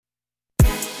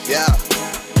yeah.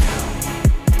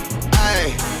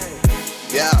 Ay,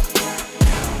 yeah.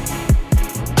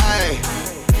 Ay,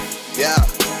 yeah.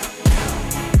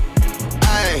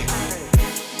 Ay,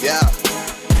 yeah.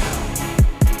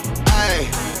 Ay,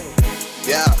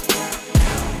 yeah.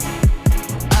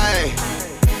 Ay,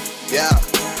 yeah.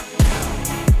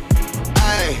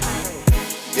 Ay,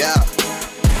 yeah.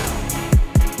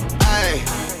 Ay,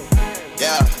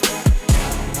 yeah.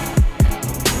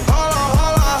 Hold on,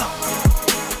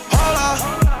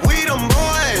 we them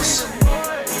boys.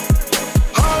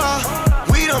 Hold on,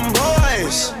 we them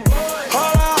boys.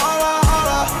 Hold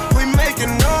on, we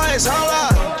making noise. Hold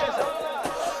on,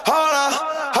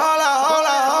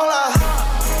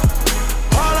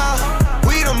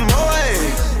 we them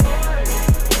boys.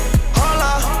 Hold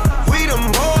on, we them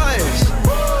boys.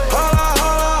 Hold on,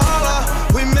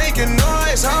 we making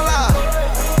noise. Hold on,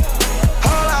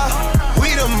 we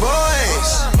them boys.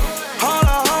 Hold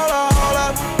on,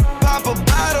 pop a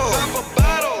bottle.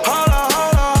 Hold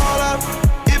on,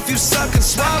 if you suck and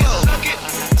swallow.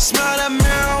 Smell that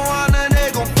marijuana,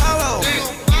 they gon' follow.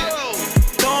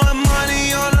 Throwing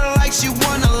money on her like she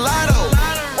won a lotto.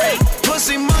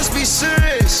 Pussy must be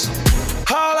serious.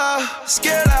 Hold up,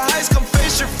 scared of heights, come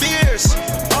face your fears.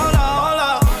 Hold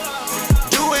up,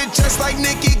 do it just like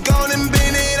Nicki, gone and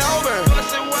bend it over.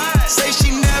 Say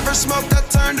she never smoked, I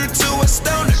turned her to a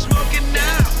stoner.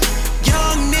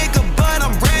 Young nigga, but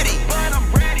I'm ready.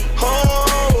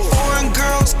 Oh, foreign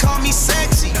girls call me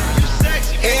sexy.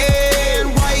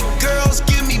 And white girls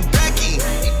give me Becky.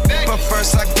 But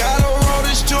first I gotta roll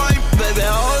this joint, baby.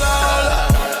 Hold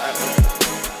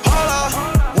on,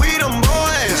 we them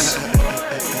boys.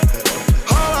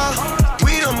 Hold on,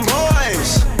 we them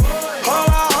boys. Hold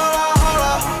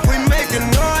on, we making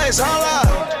noise. Hold on.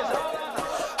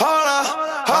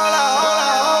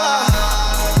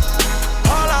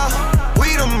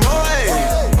 We them boys.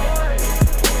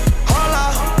 Hold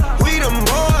on, we them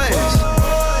boys.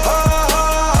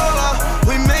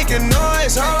 We making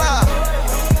noise. Hold on,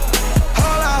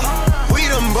 we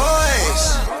them boys.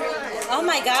 Oh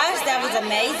my gosh, that was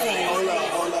amazing.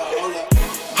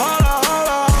 Hold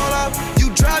up, you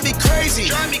drive me crazy.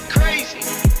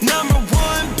 Number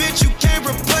one, bitch, you can't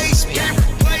replace me.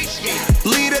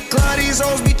 Lead a club, these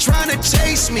hoes be tryna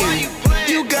chase me.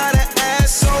 You got an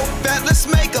ass so fat, let's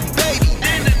make a baby.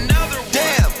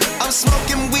 Damn, I'm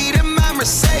smoking weed in my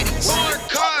Mercedes.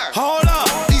 Hold up,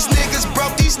 these niggas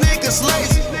broke, these niggas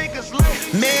lazy.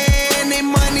 Man, they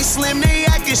money slim, they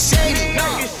actin' shady.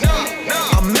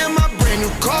 I'm in my brand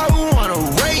new car, who wanna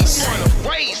race?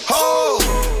 Oh,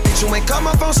 bitch, you ain't call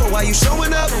my phone, so why you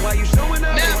showing up?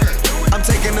 Never. I'm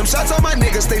taking them shots on my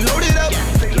niggas, they loaded up.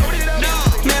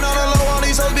 Man, on the low, all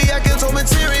these hoes be acting so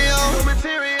material.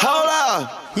 Hold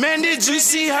up, man, did you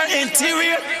see her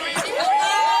interior?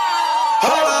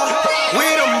 Hold up,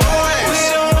 we them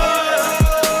boys.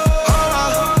 Hold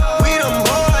up, we them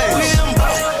boys.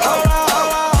 Hold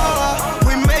up,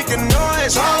 we making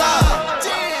noise. Hold up,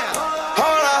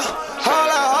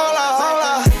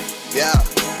 yeah.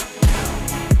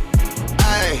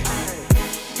 Ay,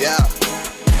 yeah.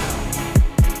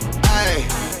 Ay,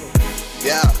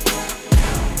 yeah.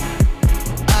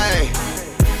 Ay,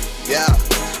 yeah.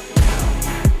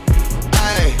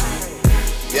 Ay,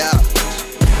 yeah.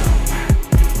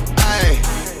 Ay,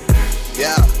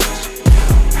 yeah.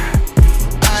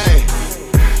 Ay,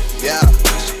 yeah.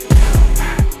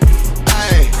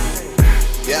 Ay,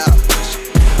 yeah.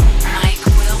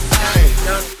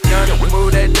 Yonder,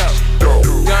 move that dough.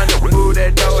 Yonder, move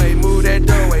that dough. Hey, move that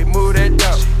dough. Hey, move that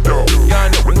dough.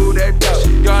 Yonder, move that dough.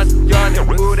 Yonder,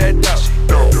 move that dough.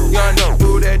 Yonder,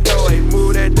 move that dough. Hey,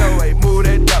 move that dough. Hey, move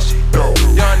that dough.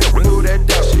 Yonder, move that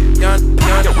dough.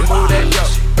 Yonder, move that dough.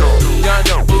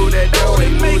 Yonder, move that dough. Hey,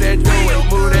 move that dough. Hey,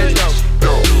 move that dough.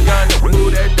 Yonder,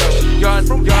 move that dough.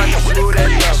 Yonder, move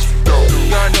that dough.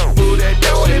 Yonder, move that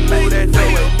dough. Hey, move that dough. Hey,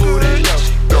 move that dough.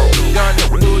 Yonder,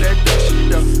 move that dough.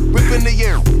 Whip in the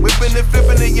air, whipping and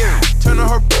flipping the air. Turning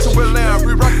her to a lamb,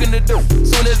 re-rocking the dough.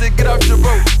 Soon as it get off the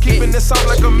road, keeping it soft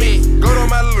like a meat. Go to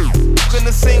my loop, in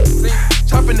the sink,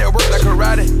 chopping that work like a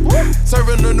karate.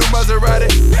 Serving a new Maserati,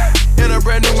 in a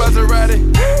brand new Maserati.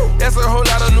 That's a whole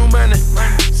lot of new money.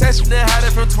 Session and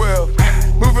hiding from 12,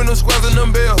 moving them squares and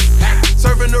them bills.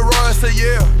 Serving the Royals to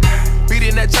yeah.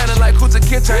 Beating that China like who's a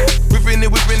kid tank. Whipping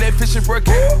that fishing for a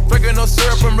cat. Drinking no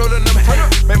syrup, I'm rolling them hay.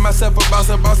 Make myself a boss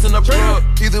in the plug.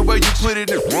 Either way you put it,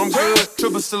 I'm good.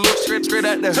 Triple salute, straight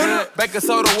out the hood. Back of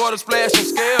soda, water splash and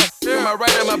scale. On my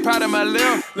right and my pot and my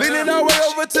left. Leaning all the way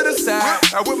over to the side.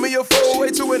 I whip me a 4-way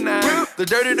to a 9. The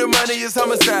dirty, the money is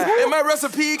homicide. And my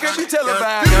recipe can be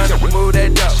televised. Yonder, move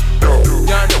that dough.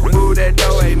 Yonder, move that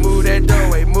dough. Hey, move that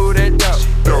dough. Hey, move that dough.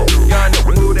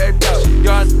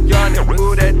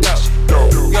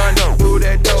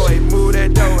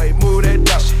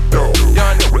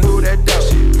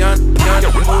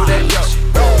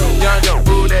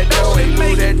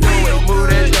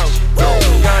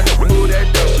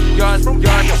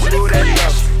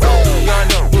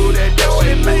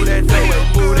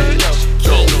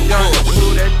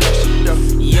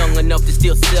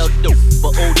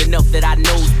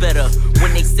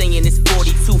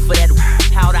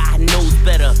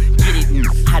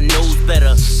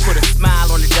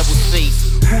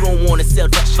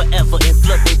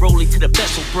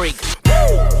 break.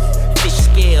 Woo! Fish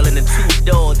scale and a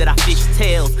two-door that I fish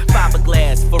tails.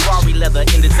 Fiberglass, Ferrari leather,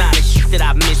 and designer shit that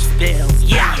I misspells.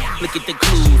 Yeah, look at the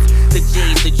clues, the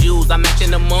J's, the jewels. I'm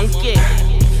acting a monkey.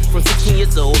 From 16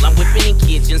 years old, I'm whipping in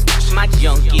kitchens, my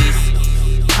junkies.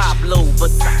 Pablo,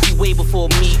 Versace way before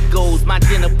me goes. My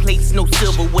dinner plates, no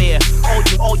silverware.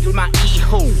 All you, my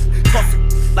e-ho. Toss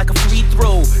it like a free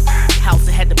throw. House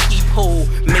that had the peephole.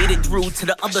 Made it through to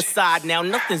the other side. Now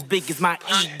nothing's big as my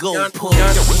ego. Push.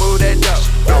 Yonder, move that dough.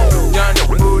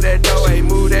 Yonder, move that dough. Hey,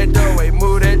 move that dough. Hey,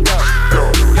 move that dough.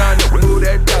 Yonder, move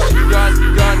that dough.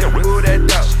 Yonder, move that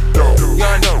dough.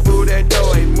 Yonder, move that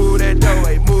dough. Hey, move that dough.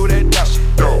 Hey, move that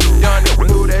dough. Yonder,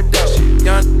 move that dough.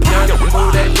 Yonder,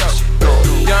 move that dough.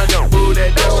 Yonder, move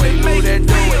that dough. Hey, move that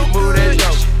dough. Hey, move that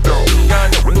dough.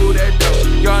 Yonder, move that dough.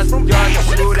 Yonder,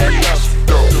 move that dough.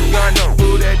 Yonder,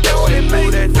 move that dough. Hey,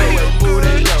 move that dough. Hey,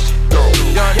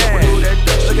 move that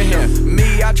dough. Look at here,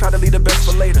 me, I try to leave the best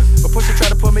for later, but Pusha try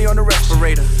to put me on the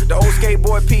respirator. The old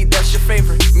skateboard Pete, that's your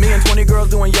favorite. Me and 20 girls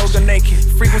doing yoga naked.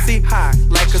 Frequency high,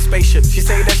 like a spaceship. She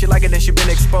say that she like it, then she been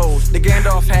exposed. The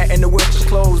Gandalf hat and the whip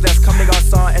clothes, that's coming on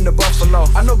Son and the Buffalo.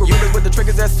 I know gorillas with the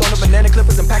triggers that's on the banana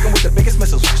clippers and packing with the biggest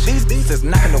missiles. These is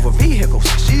knocking over vehicles.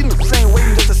 These ain't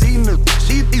waiting just to see niggas.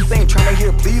 These ain't trying to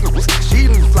hear pleaders. These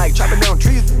niggas like chopping down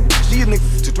trees. These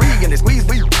niggas to three and they squeeze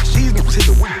weed. These niggas hit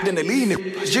the weed, then they lean it.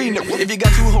 If you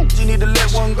got two hoops, you need to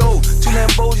let one go. Two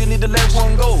Lambos, you need to let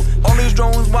one go. All these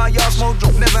drones while y'all smoke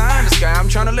dope. Never high in the sky, I'm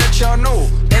trying to let y'all know.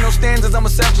 Ain't no standards, I'ma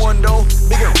set one though.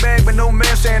 Bigger bag, but no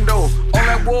man sando. All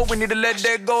that war, we need to let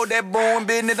that go. That bone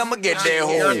business, I'ma get that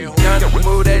hole. Yonder,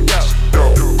 move that dough.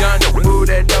 Yonder, move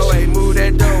that dough. Hey, move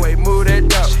that dough. Hey, move that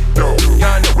dough.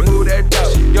 Yonder, move that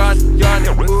dough.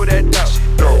 Yonder, move that dough.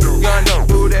 Yonder,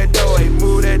 move that dough. Hey,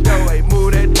 move that dough. Hey,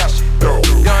 move that dough.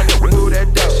 Yonder, move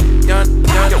that dough.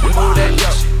 Yonder, move that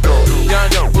dough.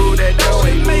 Yonder, move that dough.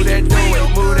 Hey, move that dough.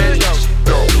 Hey, move that dough.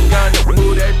 Yonder,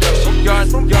 move that dough.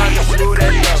 Yonder, move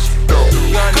that dough.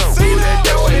 Yonder, move that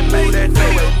dough. Hey, move that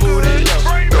dough. Hey, move that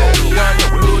dough. Yonder,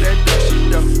 move that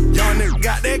dough. Young nigga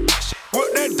got that, what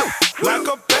that do? Like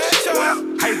a bad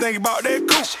child. How you think about that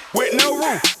coupe with no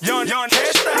roof? Young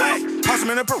cash style. Toss him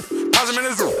in the proof, toss him in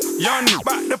the zoo. Young nigga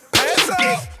bout to pass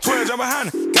out. 12 jump behind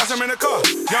him, got some in the car.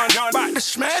 Young bout to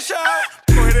smash out.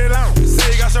 Go hit it out,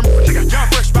 say you got some. Young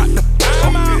fresh bout to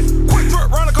I'm out. Quick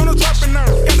drip round the corner dropping out.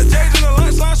 Got the J's in the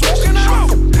lunch line smoking out.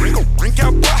 Drink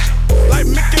out boy, like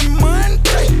Mickey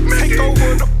Monday. Take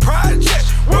over the project.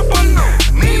 Whip a no,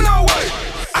 need no way.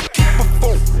 I keep a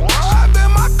phone, vibe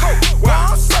in my coat.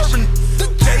 While I'm serving the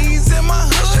J's in my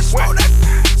hood. Smoke that,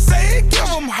 say it, give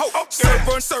them hope.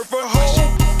 Surfer,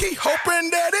 hoe. Keep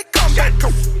hoping that it come back.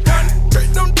 Gun,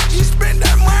 trick them, you spend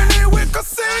that money with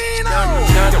casino.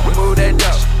 Yonder, move that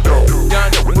dough.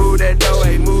 Yonder, move that dough.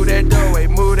 Hey, move that dough. Hey,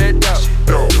 move that dough.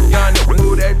 Yonder,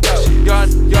 move that dough.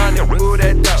 Yonder, move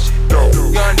that dough.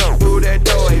 Yonder, move that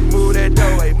dough. Hey, move that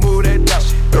dough. Hey, move that dough.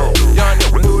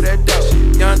 Yonder, move that dough.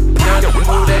 Yonder,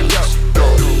 move that dough.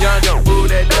 Yonder, move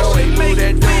that dough. Hey, move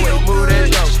that dough. Hey, move that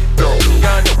dough.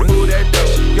 Yonder, move that dough.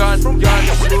 Yonder,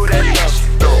 move that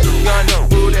dough. Yonder,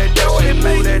 move that dough. Hey,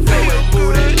 move that dough. Hey,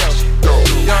 move that dough.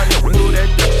 Yonder, move that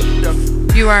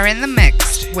dough. You are in the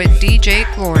mix with DJ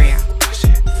Gloria.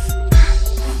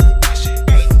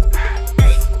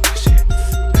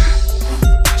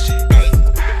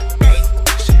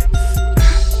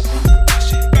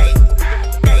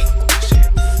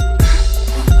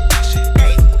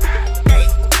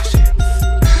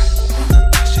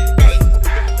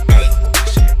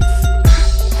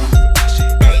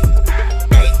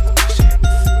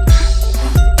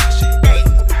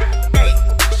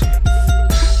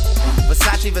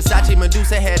 Versace,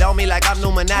 Medusa head on me like I'm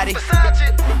Illuminati.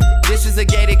 This is a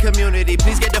gated community,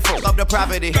 please get the fuck up the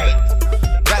property.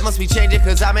 Rap must be changing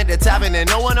cause I'm at the top and there's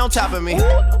no one on top of me.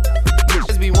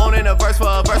 Just be wanting a verse,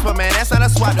 but man, that's not a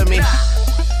swap to me.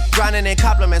 Grinding in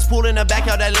compliments, pool in the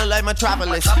backyard that look like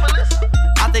Metropolis.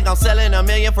 I think I'm selling $1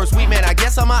 million for sweet man, I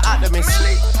guess I'm an optimist.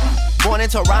 Born in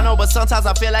Toronto, but sometimes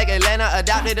I feel like Atlanta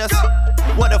adopted us.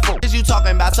 What the fuck is you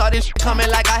talking about? Saw this shit coming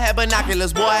like I had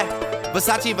binoculars, boy.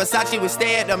 Versace, we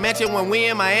stay at the mansion when we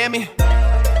in Miami.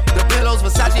 The pillows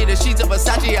Versace, the sheets of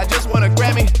Versace, I just want a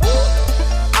Grammy.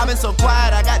 I've been so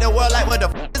quiet, I got the world like, what the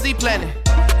fuck is he planning?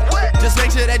 Just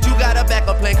make sure that you got a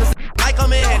backup plan, cause might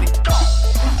come in handy.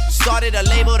 Started a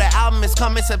label, the album is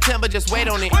coming September, just wait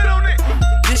on it.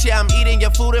 This year I'm eating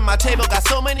your food and my table got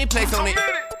so many plates on it.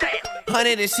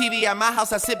 100 inch TV at my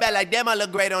house, I sit back like damn, I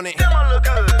look great on it.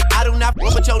 I do not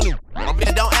fuck with your new,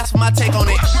 don't ask for my take on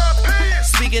it.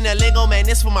 Speaking of lingo, man,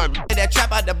 this for my that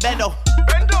trap out the bendo.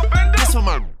 This for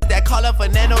my that call up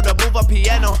Fernando to move a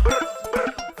piano.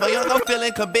 but you no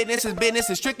feeling, cause business is business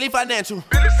and strictly financial.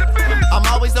 I'm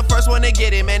always the first one to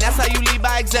get it, man, that's how you lead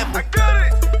by example.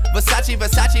 Versace,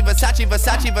 Versace, Versace,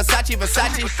 Versace, Versace,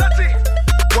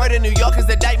 Versace. Word in New York is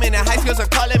the indictment and high schools are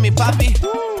calling me poppy.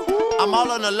 I'm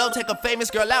all on the low, take a famous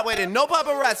girl out with it, no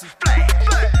paparazzi.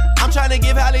 I'm trying to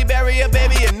give Halle Berry a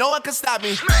baby and no one can stop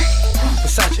me.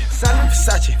 Versace,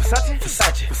 Versace, Versace,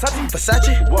 Versace, Versace,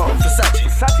 Versace, whoa, Versace,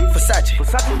 Versace, Versace,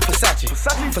 Versace,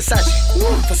 Versace,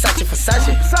 Versace,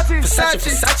 Versace, Versace, Versace,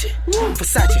 Versace,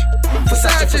 Versace,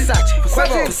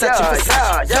 Versace, Versace,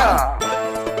 Versace,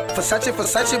 Versace,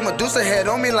 Versace, Medusa head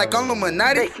on me like I'm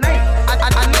Illuminati.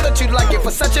 I know that you like it.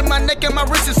 Versace, my neck and my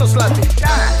wrist is so sloppy.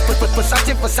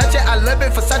 Versace, Versace, I love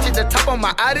it. Versace, the top of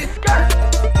my Audi.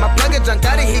 My plug is John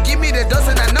Gotti, he give me the dust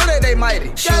and I know that they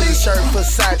mighty. Shoes and shirt,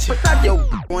 Versace. Yo,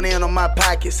 one in on my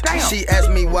pockets. She asked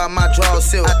me why my drawers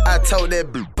silk. I told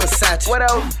that Versace. What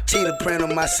else? Cheetah print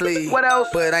on my sleeve. What else?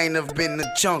 But I ain't never been in the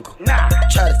jungle.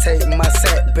 Try to take my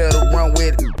sack, better run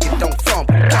with it. It don't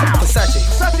fumble. Versace,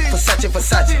 Versace,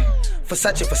 Versace.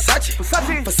 Versace, Versace,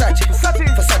 Versace, Versace, Versace,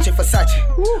 Versace, Versace,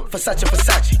 Versace,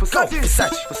 Versace, Versace,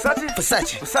 Versace,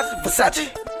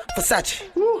 Versace, Versace,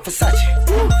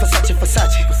 Versace,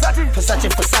 Versace, Versace, Versace,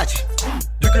 Versace.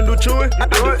 You can do chewing, I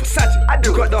do it. Versace, I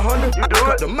do. You got the Honda, I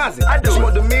got the Mazda. I do.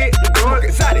 Smoke the mid, you smoke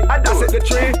exotic. I set the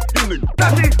trend, you look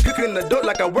dirty. Cooking the dope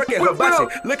like I work at Hibachi.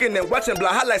 Looking and watching,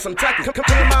 block hot like some tacky. Come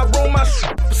in my room, my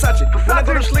Versace. When I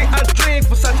go to sleep, I dream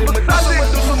Versace.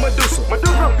 Medusa.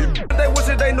 They wish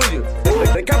that they knew you.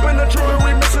 They copping the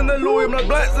jewelry, missing the Louis. My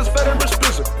blacks is fed and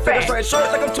exclusive. Fat straight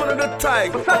shirt like I'm turning the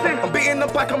tiger. I'm beating the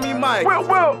pack on me, Mike.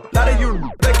 Now that you,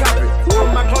 they copy.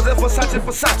 From my closet, Versace,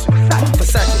 Versace.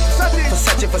 Versace,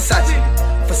 Versace, Versace.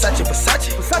 Versace,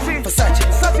 Versace, Versace, Versace, Versace,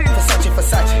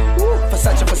 Versace,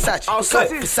 Versace, Versace,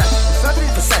 Versace,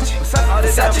 Versace, all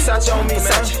this Versace on me, man.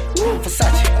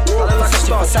 Versace,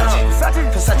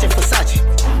 Versace, Versace,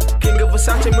 King of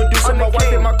Versace, Medusa, my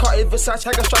wife in my car is Versace.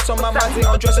 I got stripes on my body,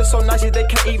 I'm dressing so nice they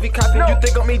can't even copy. You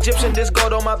think I'm Egyptian, this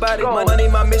gold on my body. My money,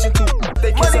 my mission too.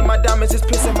 They kissing my diamonds, is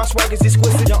pissing, my swag is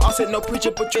exquisite. Young offset, no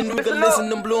preacher, but you nigga listen.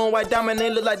 Them blue and white diamond, they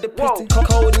look like the piston.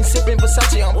 Cold and sipping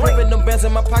Versace, I'm ripping them bands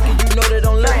in my pocket, you know they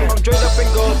don't let me. I'm draped up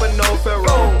in gold, but no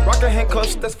Pharaoh. Rockin'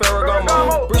 handcuffs, that's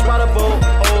Ferragamo. Bridge by the boat,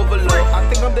 overload. I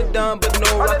think I'm the done, but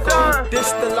no Rocco.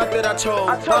 This the life that I chose.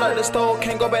 Bought at the store,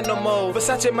 can't go back no more.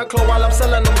 Versace my clothes while I'm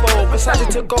selling them bold. Versace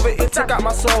took over, it took out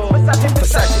my soul. Versace,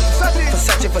 Versace,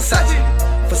 Versace, Versace,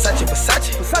 Versace,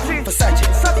 Versace, Versace, Versace,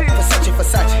 Versace,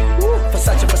 Versace,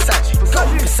 Versace, Versace, Versace,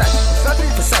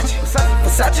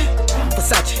 Versace,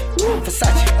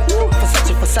 Versace,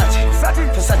 Versace, Versace,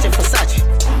 Versace, Versace.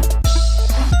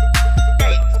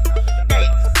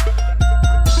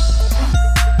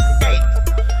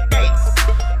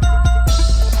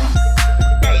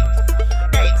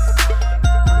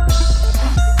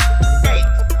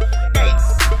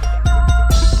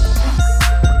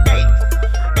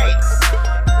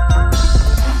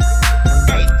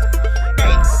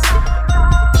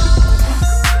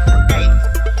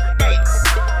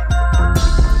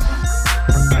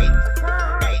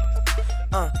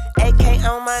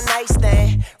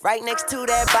 Right next to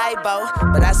that Bible,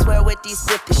 but I swear with these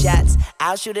 50 shots,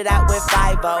 I'll shoot it out with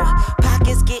 5-0.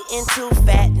 Pockets getting too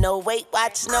fat, no Weight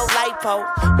Watch, no lipo.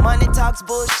 Money talks,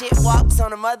 bullshit walks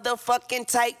on a motherfucking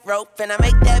tightrope, and I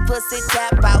make that pussy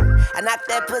tap out. I knock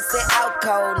that pussy out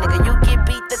cold, nigga. You get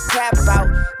beat the crap out,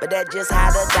 but that's just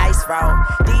how the dice roll.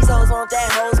 These hoes want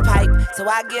that hose pipe, so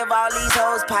I give all these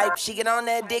hoes pipe. She get on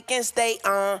that dick and stay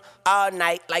on all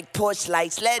night like porch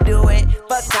lights. Let's do it,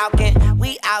 fuck talking.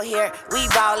 We out here, we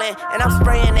ballin', and I'm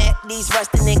spraying at these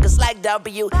rusty niggas like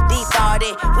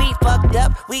WD-40. We fucked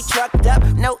up, we trucked up,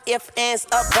 no ifs, ands,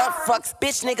 or but fucks.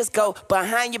 Bitch niggas go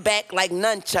behind your back like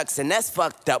nunchucks, and that's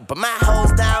fucked up. But my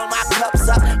hoes down, my cups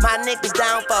up, my niggas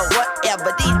down for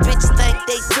whatever. These bitches think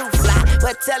they too fly,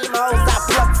 but tell them hoes I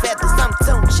pluck feathers. I'm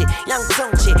tune shit, young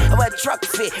tune shit, I wear truck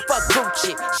fit, fuck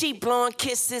Gucci. She blowing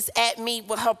kisses at me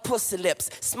with her pussy lips,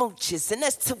 smooches, and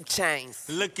that's 2 chains.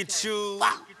 Look at you.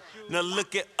 Wow. Now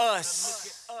look at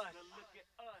us.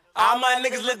 All my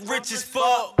niggas look rich as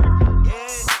fuck.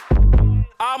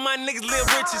 All my niggas live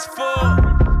rich as fuck.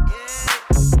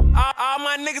 All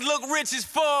my niggas look rich as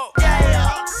fuck. Look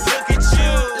at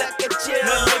you.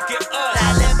 Now look at us.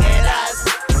 Now look at us.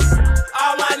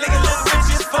 All my niggas look rich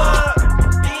as fuck.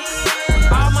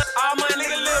 All my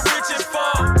niggas live rich as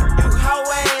fuck. You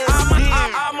hoe ass.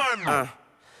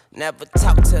 Never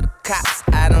talk to the cops,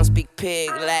 I don't speak pig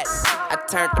Latin. I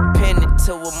turned the penny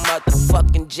to a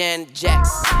motherfucking Janet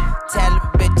Jackson. Tell the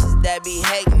bitches that be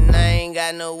hatin', I ain't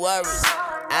got no worries.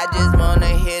 I just wanna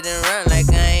hit and run like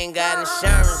I ain't got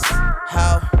insurance.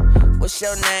 Ho, what's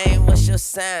What's your name? What's your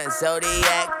sign?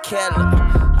 Zodiac killer.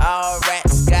 All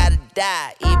rats gotta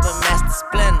die, even Master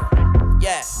Splinter.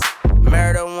 Yeah.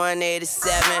 Murder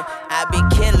 187. I be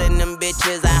killing them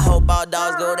bitches. I hope all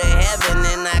dogs go to heaven.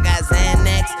 And I got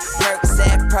Xanax,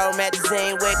 Percocet,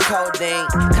 promethazine with codeine.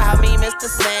 Call me Mr.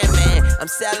 Sandman. I'm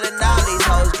selling all these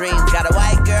hoes' dreams. Got a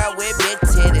white girl with big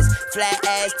titties, flat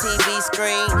ass TV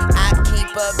screen. I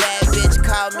keep a bad bitch.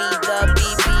 Call me the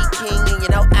BB King. And you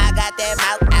know I got that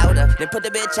mouth outer. Then put the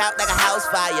bitch out like a house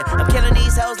fire. I'm killing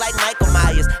these hoes like Michael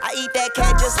Myers. I eat that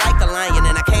cat just like a lion.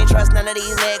 And I can't trust none of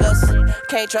these niggas.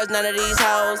 Can't trust none of these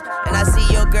hoes. And I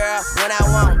see your girl when I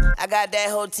want. I got that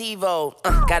whole TiVo.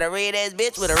 Got a red ass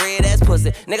bitch with a red ass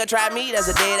pussy. Nigga try me, that's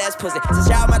a dead ass pussy. Since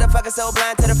y'all motherfuckers so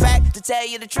blind to the fact, to tell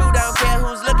you the truth, don't care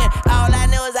who's looking. All I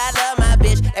know is I love my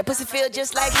bitch. That pussy feel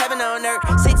just like heaven on earth.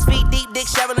 6 feet deep, dick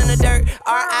shovel in the dirt.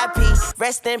 R.I.P.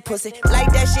 Rest in pussy.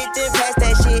 Like that shit, then pass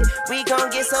that shit. We gon'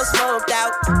 get so smoked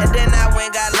out. And then I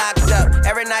went got locked up.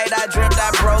 Every night I dreamt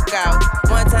I broke out.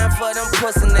 One time for them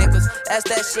pussy niggas. That's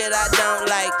that shit I don't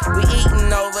like. We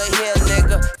eatin' over here,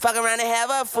 nigga. Fuck around and have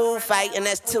a food fight, and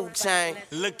that's 2 chain.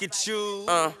 Look at you.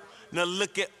 Now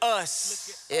look at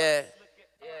us. Yeah.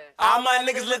 All my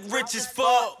niggas look rich as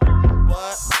fuck.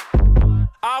 What?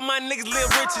 All my niggas live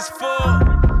rich as fuck.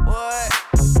 What?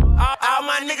 All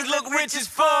my niggas look rich as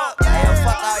fuck. Yeah,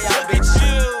 fuck all y'all Look at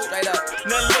you. Straight up.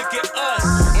 Now look at us.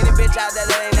 Any bitch out there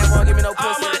that ain't never gonna give me no All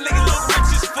pussy. my niggas look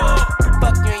rich as fuck.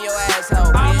 Fuck you and your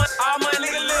asshole, bitch. All my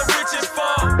niggas live rich as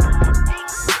fuck.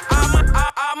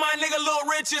 All my niggas look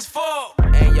rich as fuck.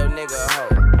 And your nigga a hoe.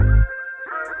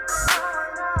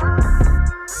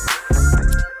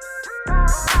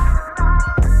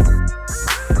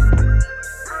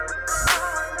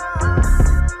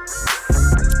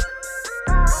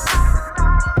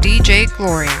 DJ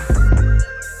Gloria.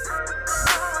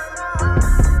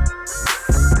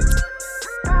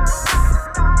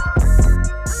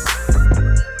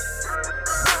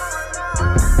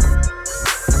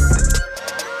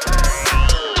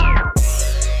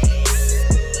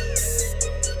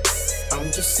 I'm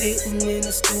just sitting in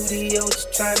the studio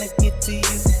just trying to get to you,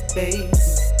 baby.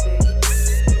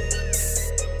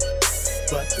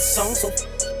 But the song's so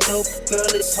dope,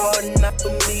 girl, it's hard enough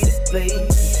for me to play.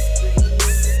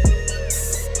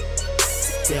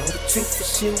 Tell the truth, for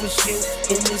sure was you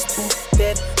in this booth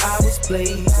that I was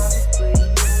blazing.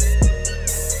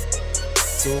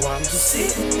 So I'm just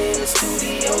sitting in the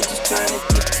studio just trying to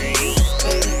get to you,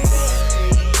 baby.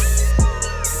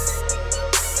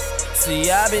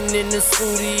 See, I've been in the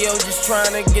studio just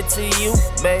trying to get to you,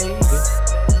 baby.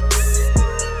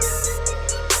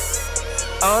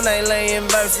 All night laying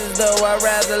verses, though I'd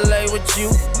rather lay with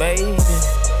you, baby.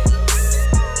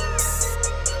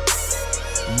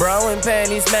 Bro and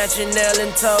panties matching, nail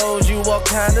and toes, you what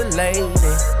kind of lady?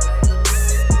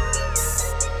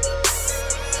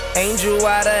 Angel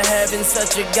out of heaven,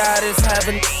 such a goddess,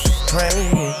 heaven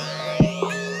praying.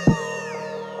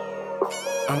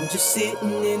 I'm just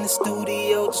sitting in the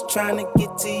studio just trying to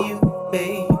get to you,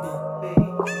 baby.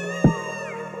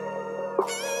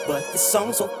 But the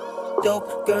song's so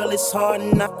dope, girl, it's hard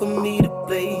enough for me to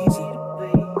blaze it.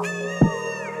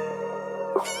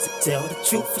 To tell the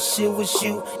truth, for sure was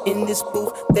you in this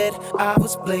booth that I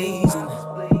was blazing.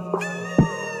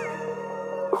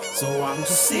 So I'm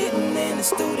just sitting in the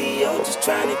studio just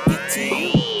trying to get to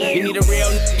you, baby. You need a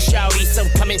real shouty, so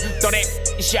come in, throw that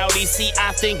shouty. See,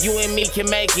 I think you and me can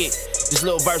make it. This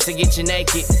little verse to get you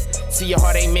naked. See, your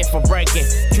heart ain't meant for breaking.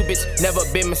 Cupid's never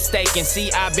been mistaken.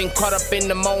 See, I've been caught up in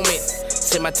the moment.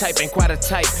 Said my type ain't quite a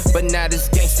type, but now this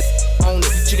gangsta on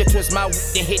it. She can twist my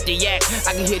and hit the yak.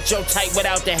 I can hit your type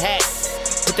without the hat.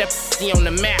 Put that on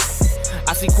the map.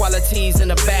 I see qualities in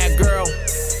a bad girl.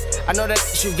 I know that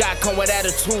you got come with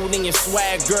attitude and your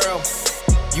swag, girl.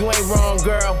 You ain't wrong,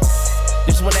 girl.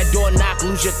 This when that door knock,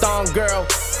 lose your thong, girl.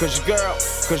 Cause your girl,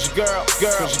 cause your girl,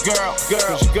 cause your girl,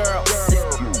 cause your girl.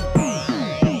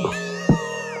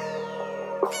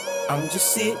 I'm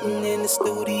just sitting in the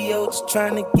studio just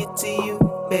trying to get to you,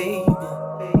 baby.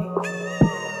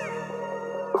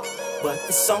 But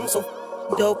the song's so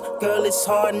dope, girl, it's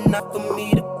hard enough for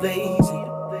me to blaze it.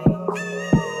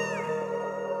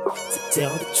 To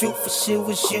tell the truth, for sure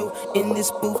was you in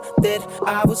this booth that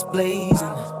I was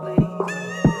blazing.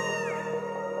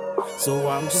 So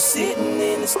I'm just sitting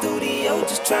in the studio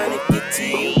just trying to get to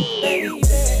you, baby.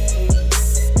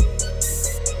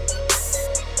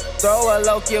 Throw a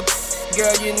low kip,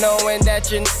 girl, you knowin' that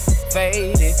you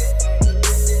faded.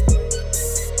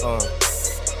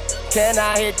 Can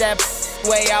I hit that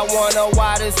way I wanna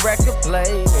while this record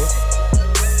plays?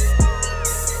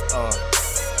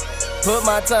 Put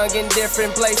my tongue in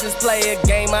different places, play a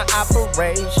game of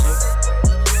operation.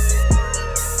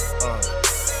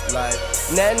 Like,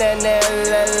 na na na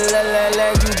la la la la,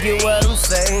 you get what I'm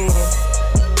saying?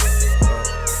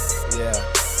 Yeah.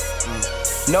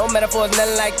 No metaphors,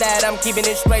 nothing like that. I'm keeping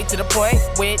it straight to the point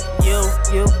with you.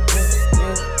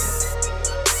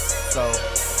 So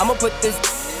I'ma put this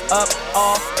up,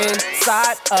 off,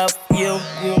 inside of you.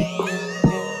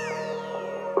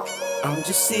 I'm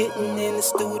just sitting in the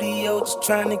studio, just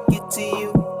trying to get to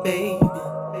you, baby.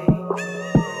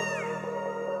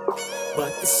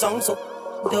 But the song's so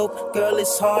dope, girl,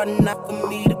 it's hard enough for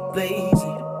me to blaze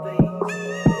it.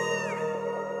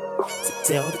 To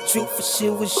tell the truth, for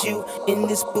sure was you in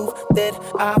this booth that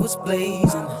I was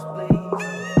blazing.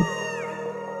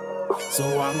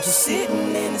 So I'm just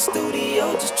sitting in the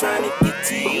studio, just trying to get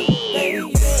to you,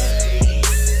 baby.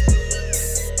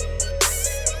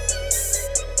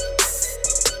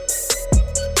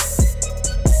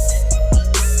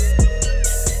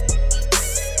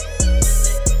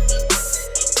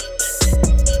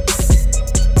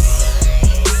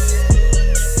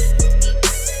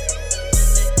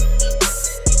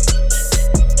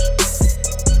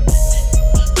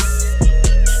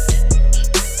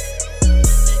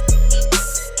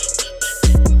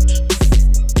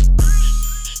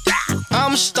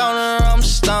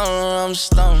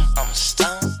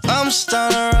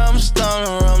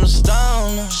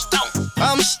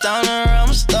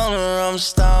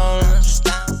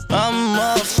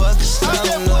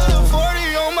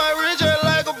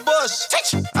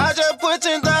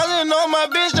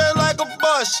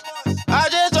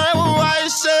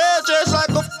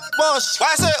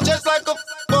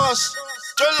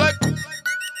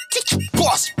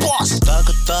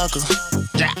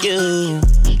 You,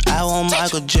 I want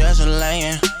Michael Jackson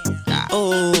laying.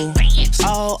 Ooh,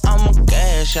 oh, I'm a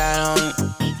cash out on it.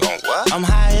 I'm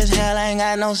high as hell, I ain't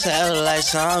got no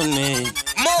satellites on me.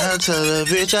 I tell the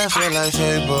bitch I feel like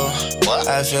Fable.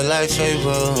 I feel like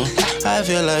Fable. I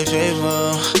feel like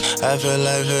Fable. I feel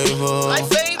like Fable. I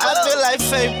feel like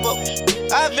Fable.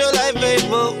 I feel like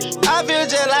Fable. I feel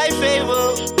just like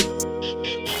Fable.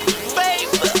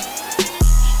 Fable.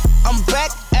 I'm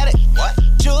back at it. What?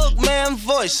 Jug man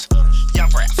voice. Young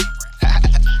rap.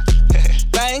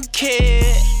 Bank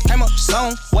kid. Came up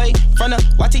some way from the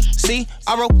YTC,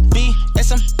 ROB,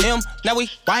 SMM. Now we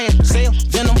YSL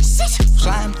Venom.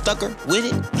 Slime thugger with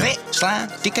it. Slime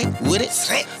DK with it.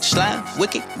 Slime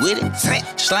wicked with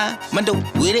it. Slime Mundo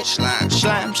with it.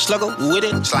 Slime slugger with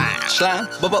it. Slime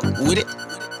bubba with it.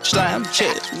 Slime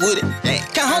chest with it.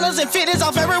 Count hundreds and fifties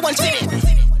off everyone's city.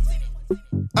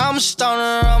 I'm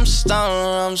stoner, I'm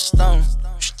stoner, I'm stoner.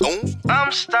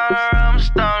 I'm stoner, I'm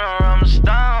stoner, I'm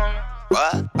stoner.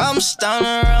 What? I'm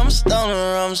stoner, I'm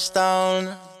stoner, I'm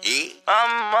stoner.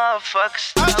 I'm motherfucker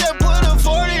stoner. I just put a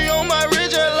 40 on my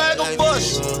wrist just like a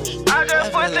bus. I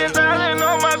just put 10,000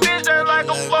 on my bitch just like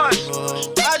a bus.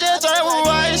 I just turned with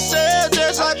YSL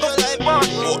just like a boss.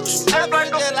 Just like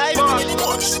a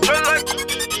boss. Just like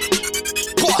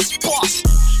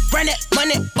boss. Run that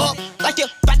money up like you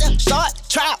about to start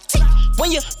trial.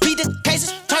 When you beat the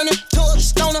cases, turn it to a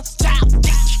stoner child.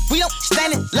 We don't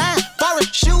stand in line, borrow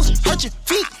shoes, hurt your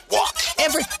feet. Walk.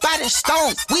 Everybody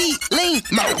stone, we lean,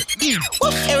 murder.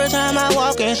 Every time I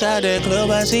walk inside that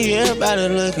club, I see everybody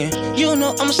looking. You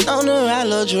know I'm a stoner, I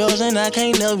love drugs and I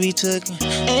can't never be taken.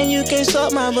 And you can't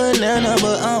suck my banana,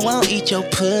 but I won't eat your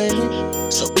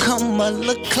pudding. So come a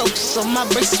little close so my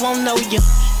bricks won't know you.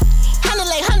 Handle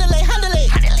it. How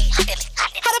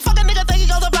the fuck a nigga think he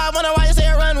goes about when I ride his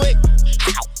hair runway?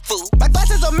 My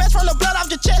glasses a mess from the blood off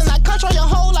your chest. And I control your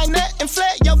whole like net and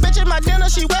flat. Yo, bitch in my dinner,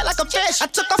 she wet like a fish. I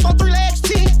took off on 3 legs,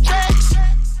 T-Rex.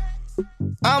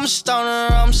 I'm stoner,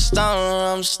 I'm stoner,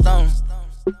 I'm stoner.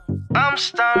 I'm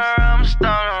stoner, I'm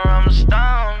stoner, I'm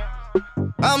stoner.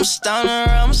 I'm stoner,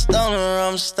 I'm stoner,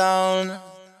 I'm stoner.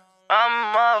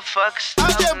 I'm motherfucker stoner.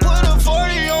 I just put a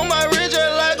 40 on my wrist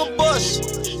just like a bus.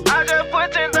 I just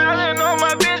put 10,000 on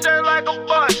my bitch just like a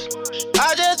bus.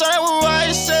 I just turned with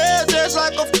YSL just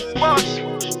like a boss.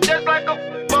 Just like a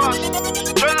boss.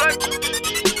 Just like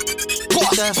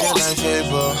boss. I feel like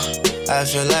Fable. I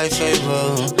feel like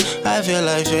Fable. I feel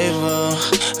like Fable.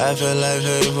 I feel like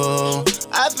Fable.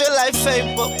 I feel like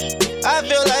Fable. I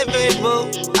feel like Fable.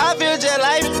 I feel just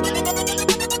like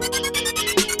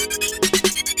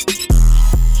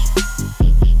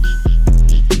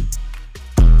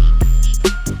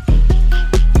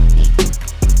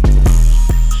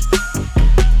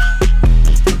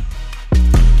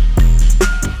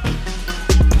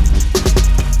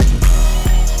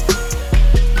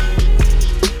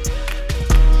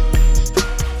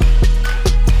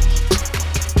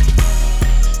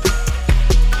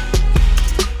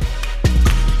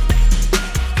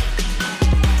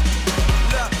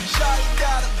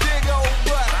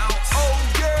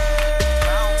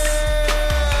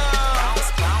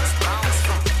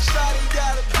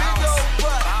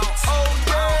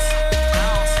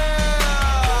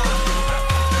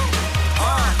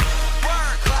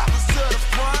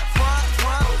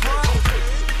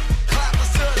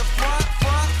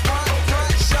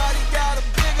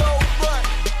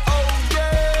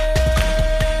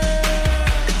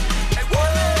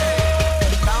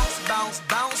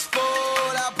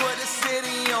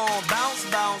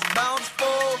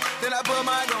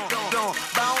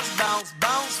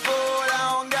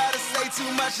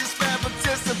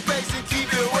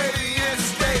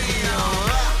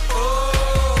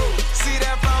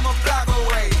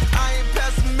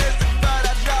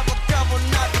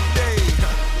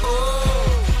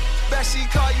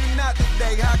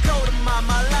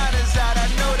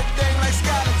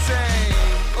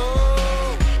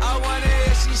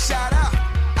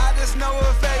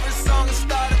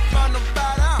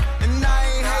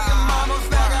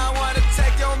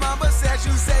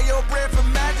Once you say your prayer for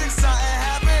magic, something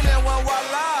happen and one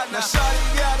voila. Now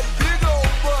shawty got a big old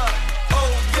butt. Oh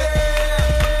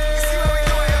yeah. You see what we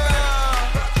doing here, baby?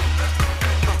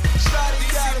 Shawty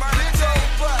got a big old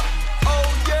butt.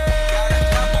 Oh yeah. Got it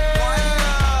number one.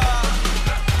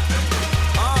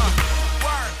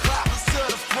 Work. Clappers to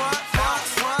the front, front,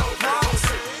 front, front.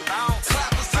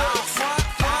 Clappers to the front,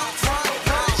 front, front,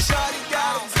 front. Shawty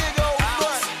got a big old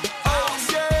butt. Oh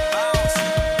yeah.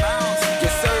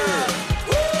 Yes, sir.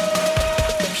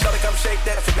 Shawty, come shake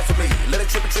that for me. Let it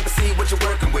trip and see what you're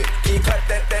working with. Can you clap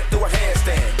that, do a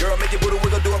handstand? Girl, make it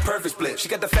wiggle, do a perfect split. She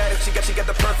got the fattest, she got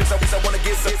the perfect. So I wanna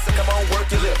get some. Come on, work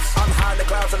your lips. I'm high in the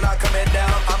clouds, I'm not coming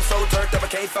down. I'm so turned up, I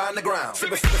can't find the ground.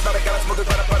 Sippin', not a gotta smoke it,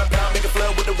 but a pound. Make a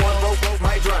flood with the one rope,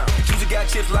 might drown. Juicy got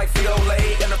chips like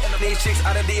Frito-Lay, and these chicks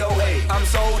out of DOA. I'm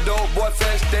so dope, boy,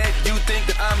 fresh that you think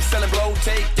that I'm selling blow.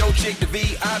 Take your chick to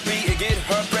VIP and get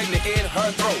her pregnant in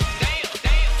her throat.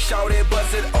 Shout it,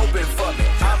 bust it open for me.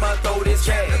 I'ma throw this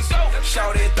cash.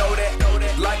 Shout it, throw that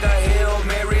like a Hail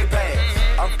Mary pass.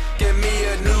 I'm f***ing me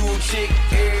a new chick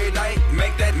every night.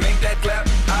 Make that clap.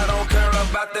 I don't care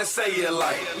about that say it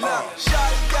like.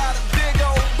 Shawty got a big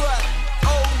old butt.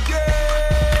 Oh yeah.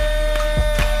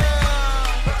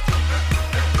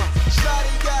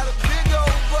 Shawty got a big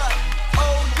old butt.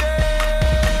 Oh yeah.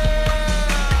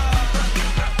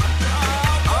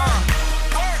 Work.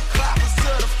 Clappers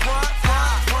to the front,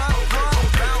 front, front, front.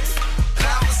 Bounce.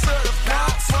 Clappers to the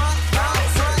front, front, front,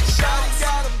 front. Shawty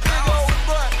got a big old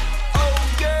butt. Oh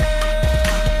yeah.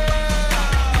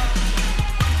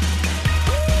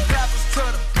 Clappers to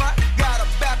the front, got a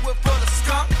backward full of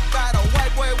skunk. Got a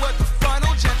white boy with the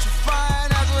funnel,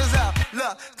 gentrifying as was out.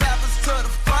 Look, clappers to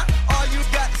the front, all you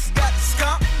got is got the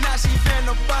skunk. Now she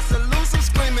finna bust a loose, I'm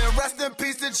screaming, rest in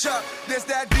peace to Chuck. This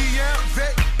that DMV,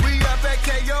 we up at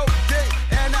KOD,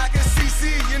 and I can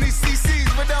CC in these CCs,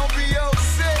 but don't be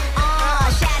OC.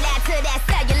 Shout out to that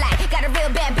cellulite. Got a real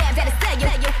bad that'll sell you.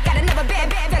 Got another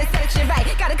bad that'll sell you right.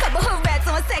 Got a couple hood rats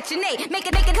on section 8. Make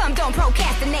it come, don't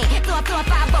procrastinate. Flowing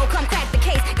 5-0, come crack the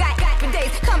case. Got for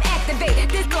days, come activate.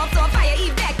 This go up, so fire,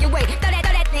 evacuate. Throw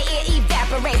that in the air,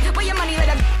 evaporate. Where your money, let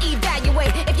them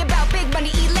evaluate. If you're about big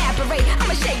money, elaborate.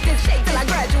 I'ma shake this shake till I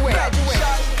graduate.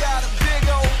 Shawty got a big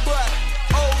old butt.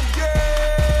 Oh yeah.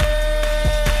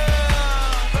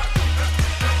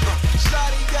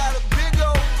 Shawty got a big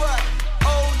old butt.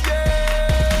 Oh yeah.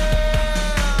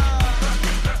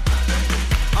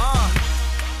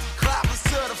 Clappers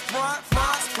to the front,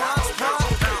 front, front, front.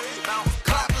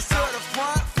 Clappers to the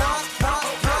front, front, front,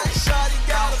 front. Shawty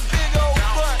got a big old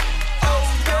butt. Oh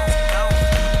yeah.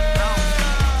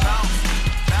 Bounce,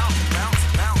 bounce, bounce,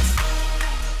 bounce.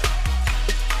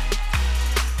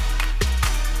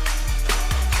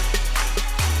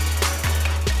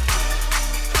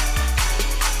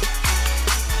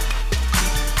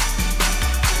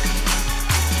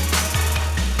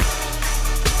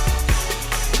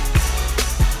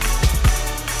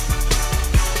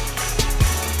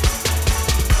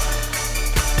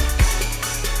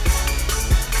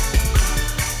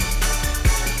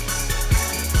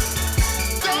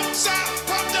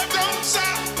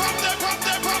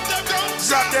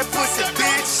 Drop that pussy,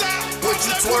 bitch. What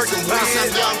you twerking with?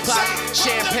 I'm young pop,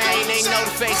 champagne, they know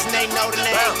the face and they know the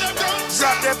name.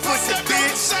 Drop that pussy,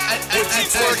 bitch. What you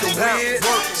twerking with?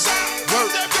 Work,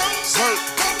 work,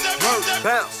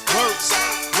 bounce, work,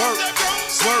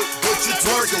 What you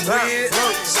twerking with?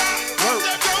 bounce,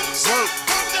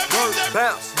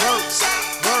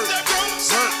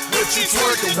 What you twerking with? What you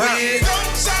twerking with?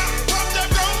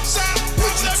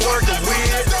 What you twerking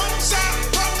with?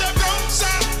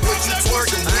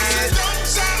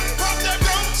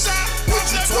 What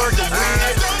you twerking with?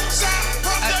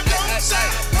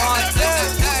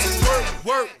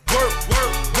 Work.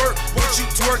 What you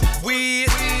twerk with?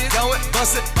 Go and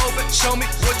bust it open. Show me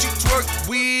what you twerk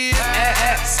with.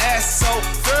 Ass so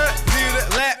good. Need a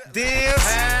lap dance.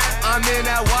 I'm in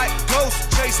that white ghost.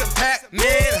 Chasing Pac-Man.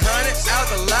 100 out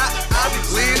the lot. I be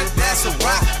leading. That's a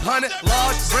rock. 100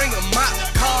 large. Bring a mop.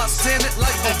 Cars tinted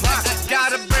like a rock.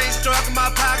 Got a brain struck in my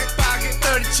pocket.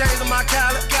 30 chains on my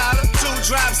collar. 2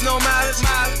 drops, no mileage.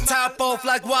 Top off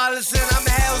like Wallace. And I'm a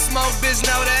hell smoke, bitch.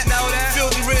 Know that.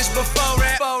 Filthy rich before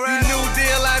rap. You new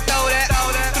deal, I throw that.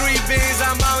 3 beans,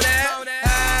 I'm on that.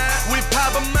 We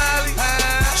pop a molly.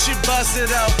 She bust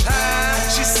it up.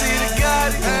 She see the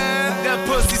Gotti. That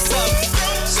pussy suck.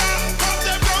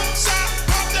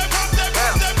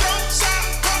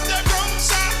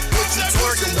 What you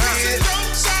twerking with?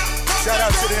 Shout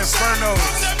out to the Infernos.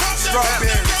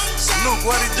 Strawberries. Luke,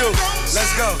 what it do?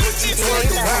 Let's go.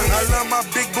 I love my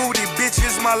big booty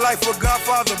bitches. My life a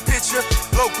Godfather picture.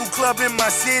 Local club in my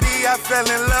city. I fell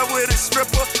in love with a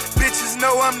stripper. Bitches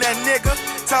know I'm that nigga.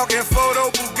 Talking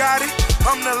photo Bugatti.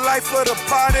 I'm the life of the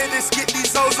party. Let's get these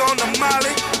hoes on the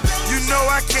molly. You know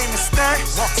I came to stunt,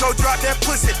 so drop that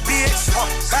pussy, bitch.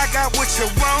 I got what you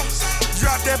want.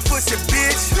 Drop that pussy,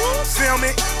 bitch. Film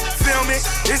it.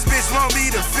 This bitch want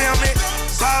me to film it.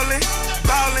 Ballin',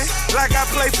 like I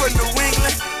play for New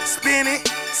England. Spin it,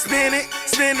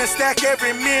 spin a stack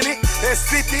every minute. That's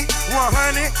 50,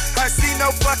 100. I see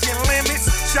no fucking limits.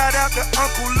 Shout out to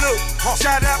Uncle Luke.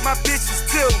 Shout out my bitches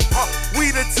too.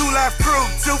 We the 2 Live crew.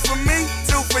 2 for me,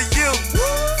 2 for you.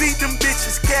 Feed them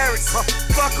bitches carrots.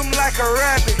 Fuck them like a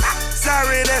rabbit.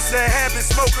 Sorry, that's a habit.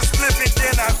 Smoke a spliff and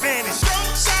then I vanish.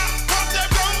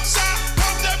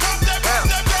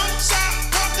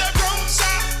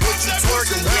 What you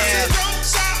twerking, yeah.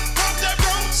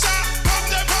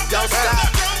 Don't stop.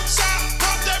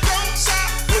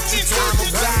 What you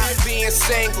twerking, about being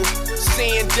single,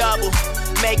 seeing double,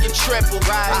 making triple.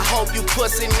 I hope you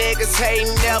pussy niggas hate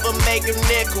never make a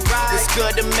nickel. It's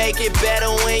good to make it better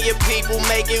when your people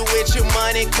make it with your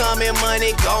money coming,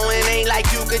 money going. Ain't like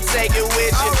you could take it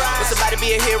with you. It's about to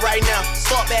be a hit right now.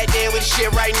 Fuck back then with the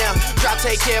shit right now. Drop,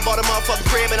 take care, bought a motherfucking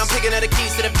crib, and I'm picking up the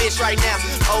keys to the bitch right now.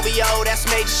 OVO, that's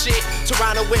major shit.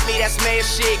 Toronto with me, that's mayor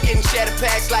shit. Getting cheddar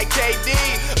packs like KD.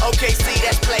 OKC,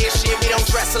 that's player shit. We don't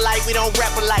dress alike, we don't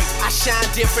rap alike. I shine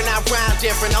different, I rhyme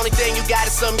different. Only thing you got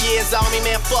is some years on me,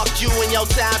 man. Fuck you and your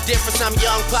time difference. I'm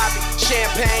young poppy.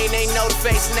 Champagne, they know the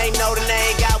face and they know the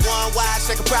name. Got one watch,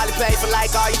 they could probably pay for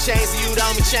like all your chains, and you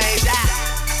don't be changed.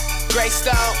 Great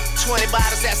Stone, 20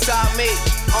 bottles, that's all me.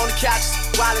 On the couch,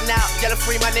 wildin' out, yelling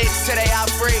free my niggas till they all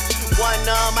free. One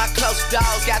of my close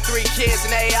dogs got 3 kids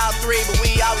and they all 3, but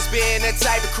we always been that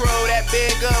type of crew that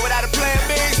been good without a plan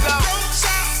B. So.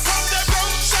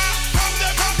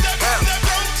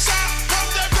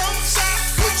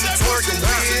 What you twerking,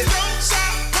 bitch?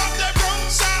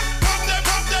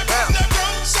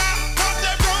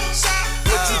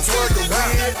 What you twerking,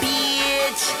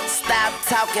 bitch? Stop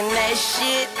talking that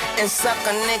shit and suck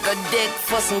a nigga dick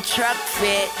for some truck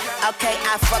fit. Okay,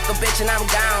 I fuck a bitch and I'm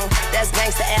gone. That's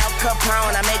gangsta Al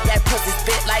Capone. I make that pussy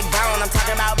spit like bone. I'm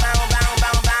talking about bone.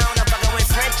 I'm fucking with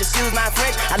French, excuse my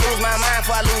French. I lose my mind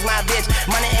before I lose my bitch.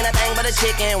 Money ain't a thing but a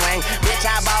chicken wing. Bitch,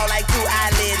 I ball like 2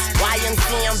 eyelids.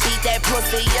 YMCM beat that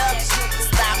pussy up.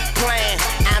 Stop playing.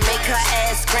 I make her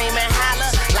ass scream and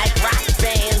holler like rock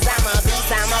bands. I'm a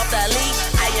beast, I'm off the leash.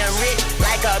 I am rich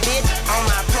like a bitch on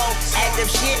my proactive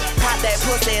shit. Pop that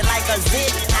pussy like a zit.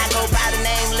 I go by the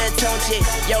name Lil Tunchi.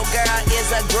 Yo girl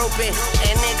is a groupie,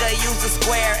 and nigga use a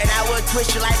square, and I will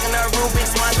twist you like an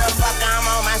Rubik's. Motherfucker, I'm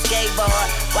on my skateboard.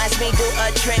 Watch me do a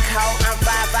trick, ho. I'm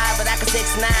 5'5", but I can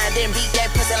 6'9". Then beat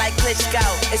that pussy like Klitschko.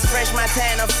 It's Fresh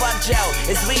Montana, fuck Joe.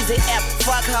 It's Weezy F,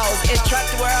 fuck hoes. It's Truck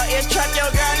the World, it's Truck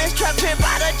Your Girl, it's Truck Pimp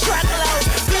by the truckload.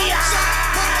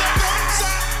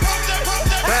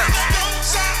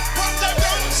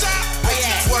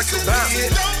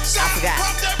 I forgot.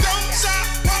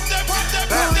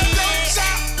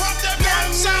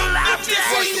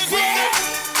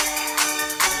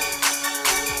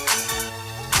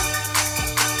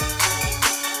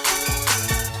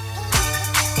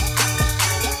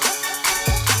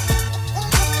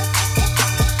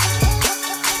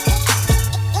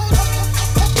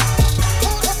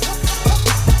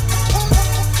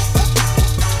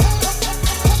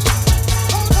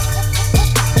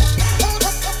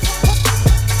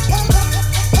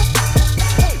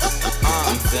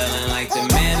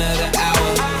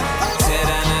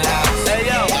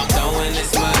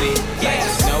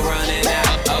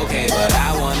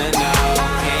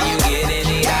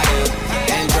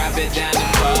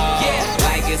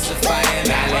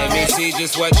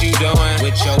 Just what you doing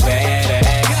with your bad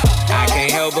ass. I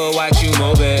can't help but watch you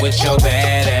move it with your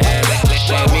bad ass.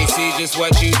 Let me see just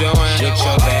what you doing with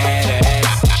your bad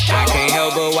ass. I can't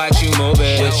help but watch you move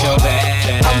it with your bad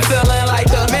ass. I'm feeling like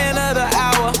the man of the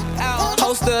hour,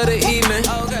 host of the evening.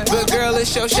 But girl,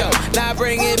 it's your show. Now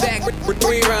bring it back,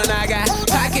 rerun. I got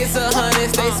pockets of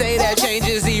hundreds. They say that change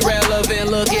is irrelevant.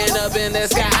 Looking up in the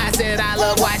sky, I said I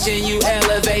love watching you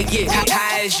elevate. Get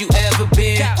high as you ever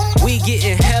been. We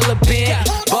getting hella bent.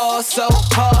 Ball so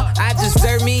hard, I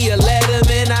deserve me a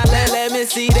Letterman. I let me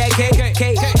see that cake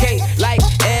like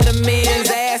Edelman's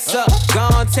ass up.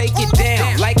 Gon' take it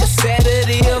down like a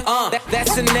sedative.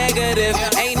 That's a negative.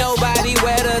 Ain't nobody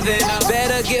wetter than.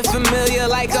 Better get familiar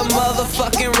like a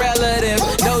motherfucking relative.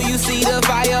 Know you see the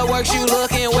fireworks, you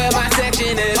looking where my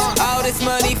section is. All this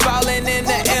money falling in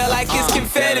the air like it's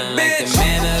confetti, bitch. Like the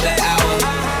man of the hour,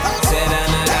 sit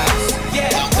on the house.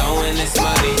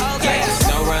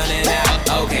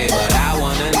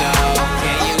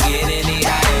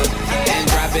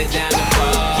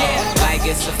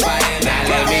 it's a fire. Now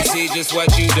let me see just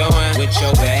what you doing with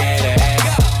your bad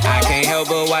ass. I can't help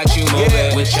but watch you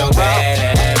moving with your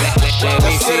bad ass. Let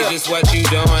me see just what you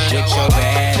doing with your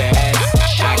bad ass.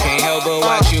 I can't help but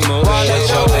watch you moving with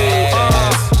your bad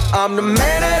ass. I'm the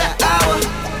man of the hour,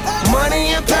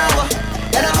 money and power,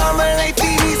 and the armor ain't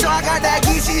feed me, so I got that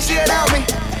geeky shit on me.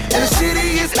 And the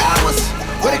city is ours,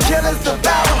 where the killers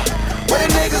devour, where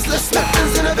the niggas lift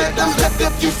slippers and the victims lift a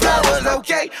few flowers.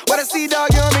 Okay, what I see, dog,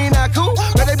 you know me not cool,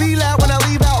 but they be loud when I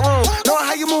leave out room. Knowing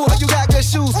how you move, how you got good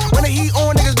shoes. When the heat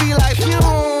on, niggas be like, phew.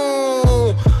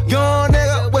 Young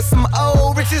nigga with some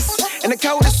old riches, and the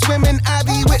coldest swimming, I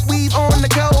be with weave on the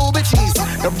cold bitches.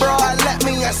 The broad let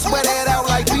me, I sweat it out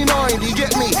like P90, you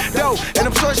get me? Yo, and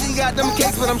I'm sure she got them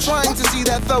cakes, but I'm trying to see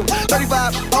that throat.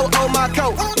 35, oh, my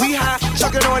coat. We high,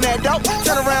 chucking on that dope.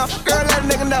 Turn around, girl, let a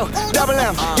nigga know. Double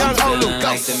M, young Olu, go.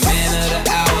 Like the man of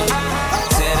the hour,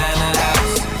 sit in the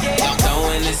house. I'm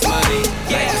throwing this money,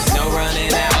 like there's no running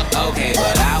out. Okay,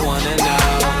 but I wanna know,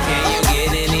 can you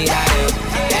get any higher?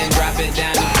 And drop it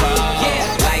down the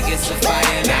pole, like it's a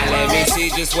fire. Now let me see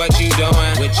just what you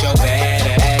doing with your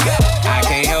bad ass. I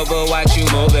can't help but watch you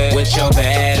moving with your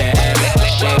bad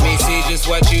ass. Let me see just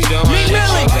what you doing with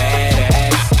your bad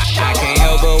ass. I can't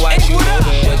help but watch you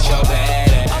moving with your bad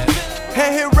ass.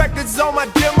 Hand hit records on my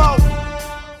demo.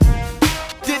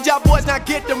 Did y'all boys not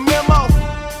get the memo?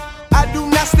 I do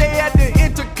not stay at the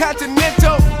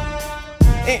Intercontinental,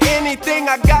 and anything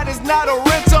I got is not a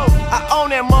rental. I own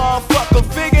that motherfucker,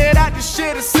 figured out this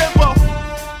shit is simple.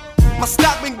 My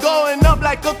stock been going up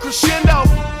like a crescendo.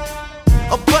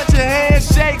 A bunch of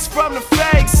handshakes from the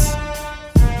fakes,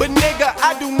 but nigga,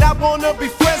 I do not wanna be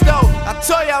friends though. I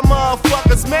tell y'all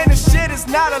motherfuckers, man, this shit is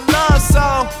not a love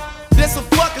song. This a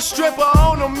fucking stripper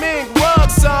on a mink rug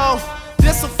song.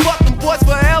 This a fucking boys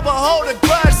forever hold a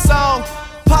grudge song.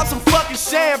 Pop some fucking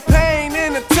champagne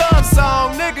in the tub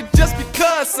song. Nigga, just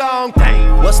because song.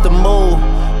 Dang. What's the move?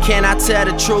 Can I tell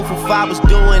the truth? If I was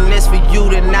doing this for you,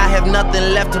 then I have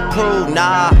nothing left to prove.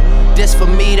 Nah, this for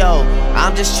me though.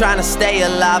 I'm just trying to stay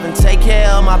alive and take care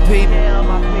of my people.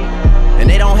 And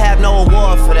they don't have no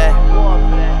award for that.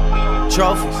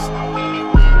 Trophies.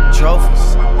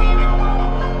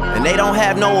 And they don't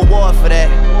have no award for that.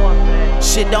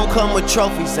 Shit don't come with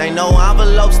trophies, ain't no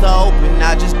envelopes to open.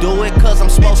 I just do it cause I'm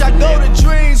supposed to. Bitch, I go to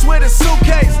dreams with a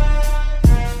suitcase.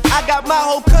 I got my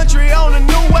whole country on a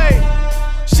new way.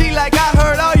 She like, I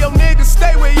heard all your niggas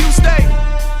stay where you stay.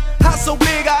 House so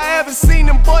big, I haven't seen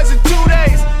them boys in 2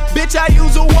 days. Bitch, I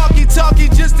use a walkie-talkie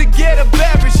just to get a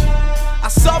beverage. I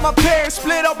saw my parents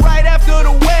split up right after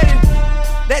the wedding.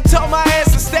 That told my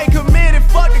ass to stay committed,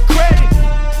 fuck the credit.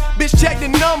 Bitch, check the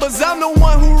numbers, I'm the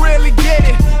one who really get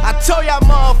it. I told y'all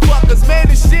motherfuckers, man,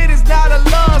 this shit is not a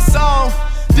love song.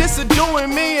 This a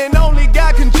doing me and only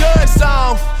God can judge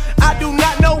song. I do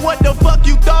not know what the fuck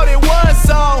you thought it was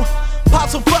song. Pop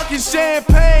some fucking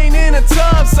champagne in a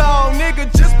tub song. Nigga,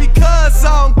 just because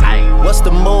song. What's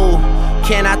the move?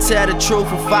 Can I tell the truth?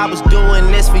 If I was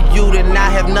doing this for you, then I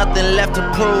have nothing left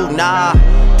to prove. Nah,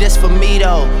 this for me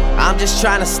though. I'm just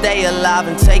trying to stay alive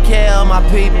and take care of my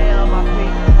people.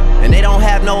 And they don't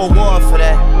have no award for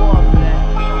that.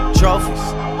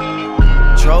 Trophies.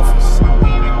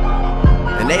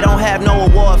 And they don't have no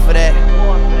award for that.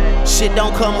 Shit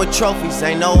don't come with trophies,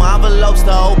 ain't no envelopes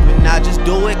to open. I just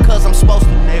do it cause I'm supposed to,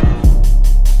 nigga.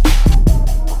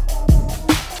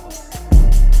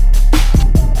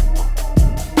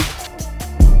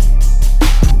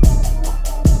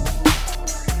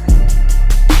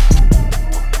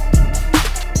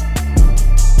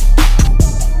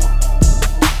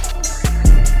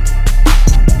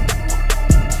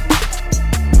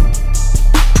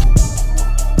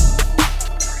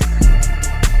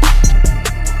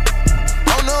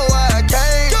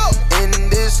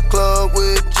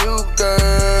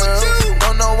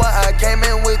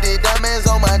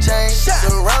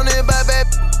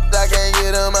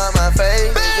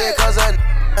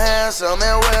 Handsome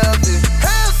and wealthy.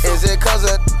 Is it cause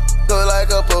I look like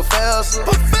a professor?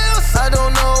 I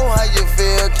don't know how you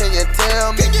feel, can you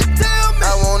tell me?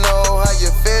 I won't know how you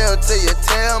feel till you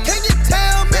tell me.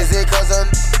 Is it cause I'm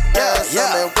handsome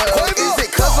and wealthy? Is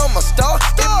it cause I'm a star?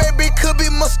 It maybe could be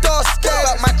my star scale.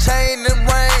 Got my chain and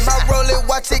ring, my Rolex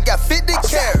watch, it got 50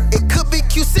 carat. It could be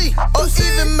QC, or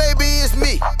even maybe it's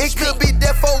me. It could be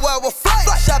that 4-hour flight.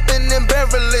 Shopping in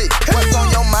Beverly. What's on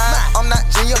your mind? I'm not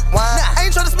genuine. I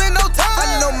ain't tryna spend no time.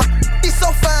 I know my she's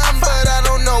so fine, but I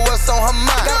don't know what's on her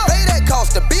mind. Gotta pay that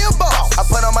cost to be a boss. I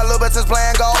put on my little bit since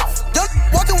playing golf. Young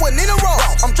walking with Nina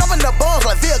Ross. I'm dropping the bombs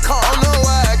like Viacom. Don't know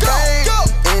why I came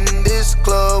in this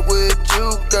club with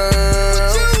you,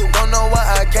 girl. Don't know why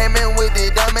I came in with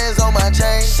the diamonds on my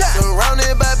chain. Surrounded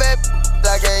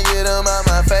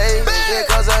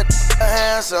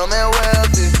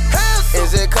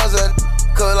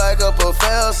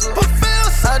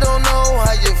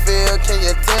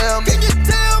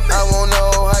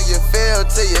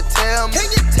you tell me? Can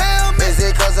you tell me? Is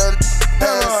it cause I'm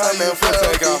handsome and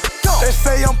wealthy? They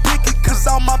say I'm picky cause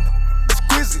all my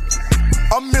exquisite.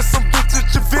 I'm in some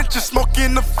vintage adventure,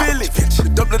 smoking the Philly.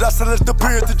 Double it, I select the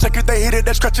period to check if they hit it,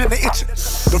 that scratching the itching.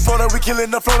 The flow that we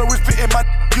killing, the flow that we spitting, my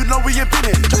you know we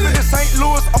invented. In St.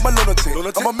 Louis, I'm a lunatic.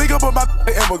 I'm a nigga, but my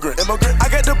immigrant. I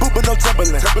got the boot, but no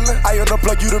Timberland. I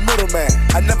unplug you the middleman.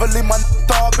 I never leave my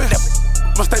starving.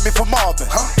 Mistake me for Marvin.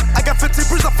 I got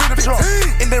 15 bricks, I feel the trunk.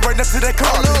 And they right next to that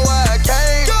car. Don't know why I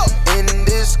came in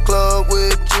this club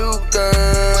with you,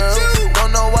 girl.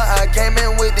 Don't know why I came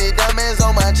in with the diamonds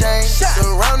on my chain.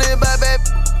 Surrounded by bad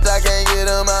I can't get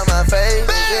them out my face.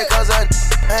 Is it cause I'm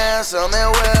handsome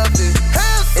and wealthy?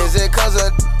 Is it cause I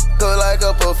look like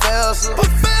a professor?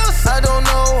 I don't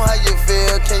know how you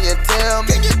feel, can you tell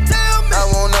me? I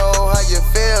won't know how you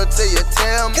feel till you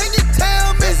tell me.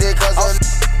 Is it cause I'm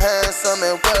handsome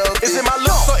and wealthy? Is it my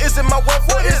looks or is it my wealth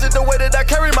or is it the way that I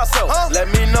carry myself? Let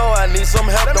me know, I need some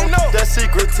help. Don't keep that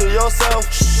secret to yourself.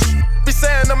 Be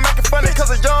saying I'm making funny cause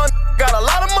a young got a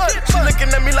lot of money. She looking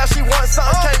at me like she wants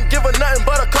something. Can't give her nothing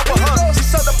but a couple hugs. She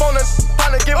sucked up on her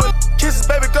trying to give her kisses.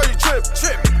 Baby girl, you trip.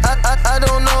 I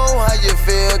don't know how you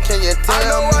feel, can you tell me?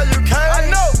 I know why you came. I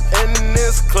know. In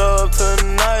this club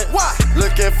tonight. Why?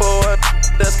 Looking for a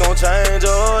that's gon' change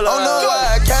your life. Don't know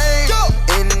why I came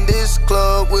in this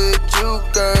club with you,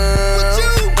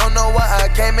 girl. Don't know why I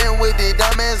came in with the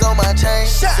diamonds on my chain.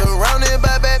 Surrounded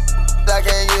by bad I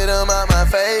can't get them out my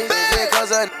face. Is it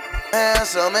cause I'm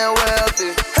handsome and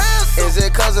wealthy? Is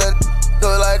it cause I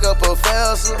look like a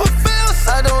professor?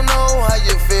 I don't know how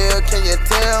you feel, can you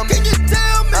tell me?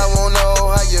 I won't know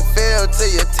how you feel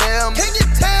till you tell me.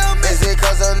 Is it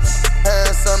cause I'm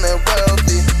handsome and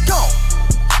wealthy?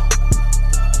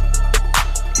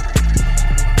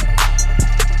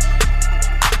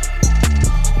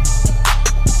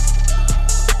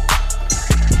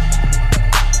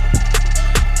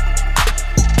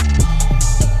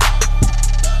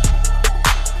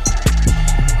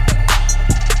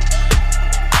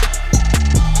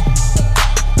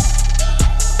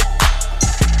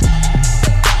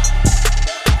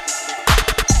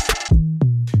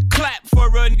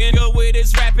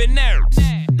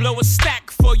 Blow a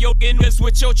stack for your niggas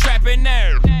with your trapping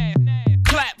nerve.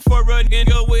 Clap for a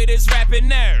nigga with his rapping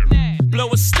nerve. Blow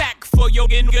a stack for your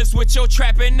niggas with your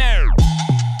trapping nerve.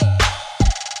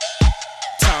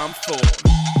 Time for.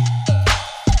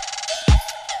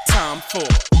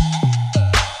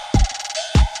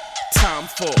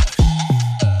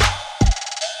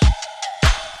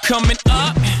 Coming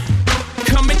up,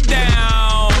 coming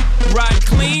down. Ride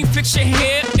clean, fix your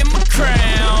hair in my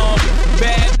crown.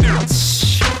 Bad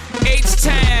bitch,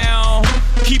 H-Town.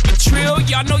 Keep it trill,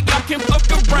 y'all know y'all can fuck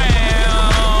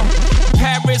around.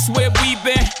 Paris where we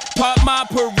been, pop my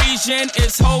Parisian.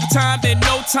 It's whole time, then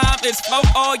no time. It's float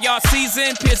all y'all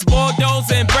season. Piss Bordeaux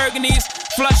and Burgundies.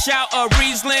 Flush out a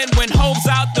Riesling. When hoes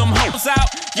out, them hoes out.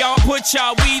 Y'all put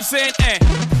y'all weaves in and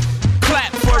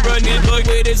clap for a nigga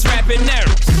with his rapping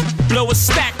nerves. Blow a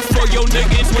stack for your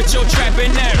niggas with your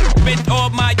trapping nerve. Spent all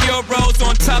my euros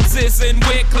on tuxes and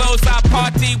weird clothes. I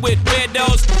party with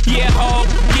weirdos. Yeah, ho,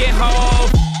 yeah, ho.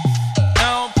 I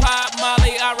don't pop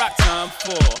Molly, I rock time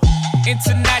for.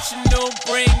 International,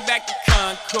 bring back the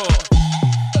Concord.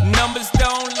 Numbers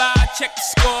don't lie, check the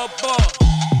scoreboard.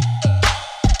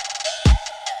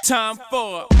 Time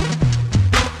for.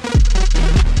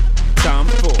 Time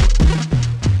for.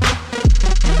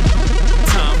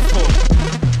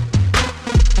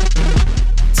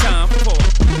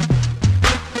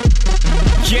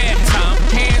 Yeah,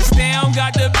 hands down,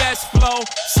 got the best flow.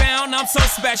 Sound, I'm so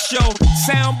special.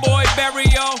 Sound boy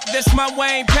Barrio, this my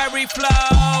Wayne Perry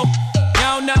flow.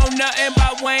 Don't know nothing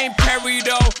about Wayne Perry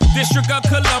though. District of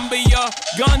Columbia,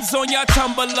 guns on your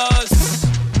tumblers.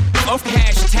 Of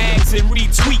hashtags and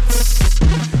retweets.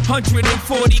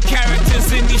 140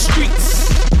 characters in these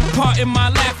streets. Pardon my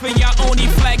laughing, y'all only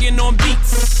flagging on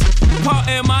beats.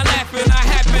 Pardon my laughing, I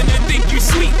happen to think you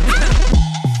sweet.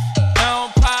 I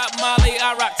don't pop Molly,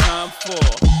 I rock time for.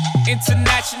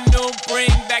 International,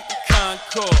 bring back the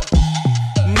Concord.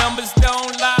 Numbers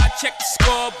don't lie, check the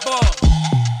scoreboard.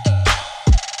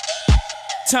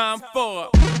 Time for.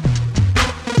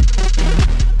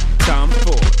 Time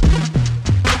for.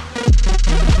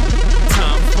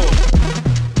 Time for.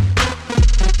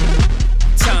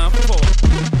 Time for.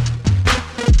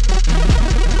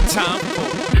 Time for.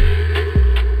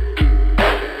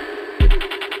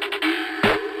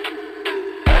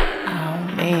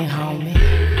 Homie.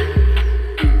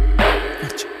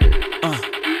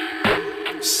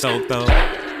 So though,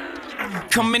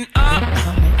 coming up,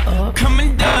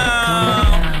 coming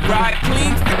down. Ride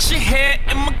clean, fix your hair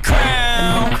in my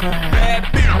crown. Bad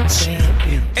bitch,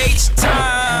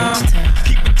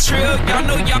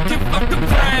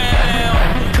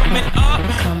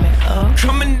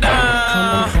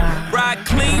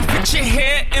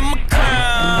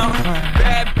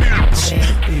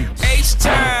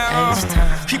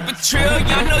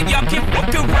 y'all can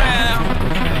fuck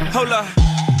around. Hold up.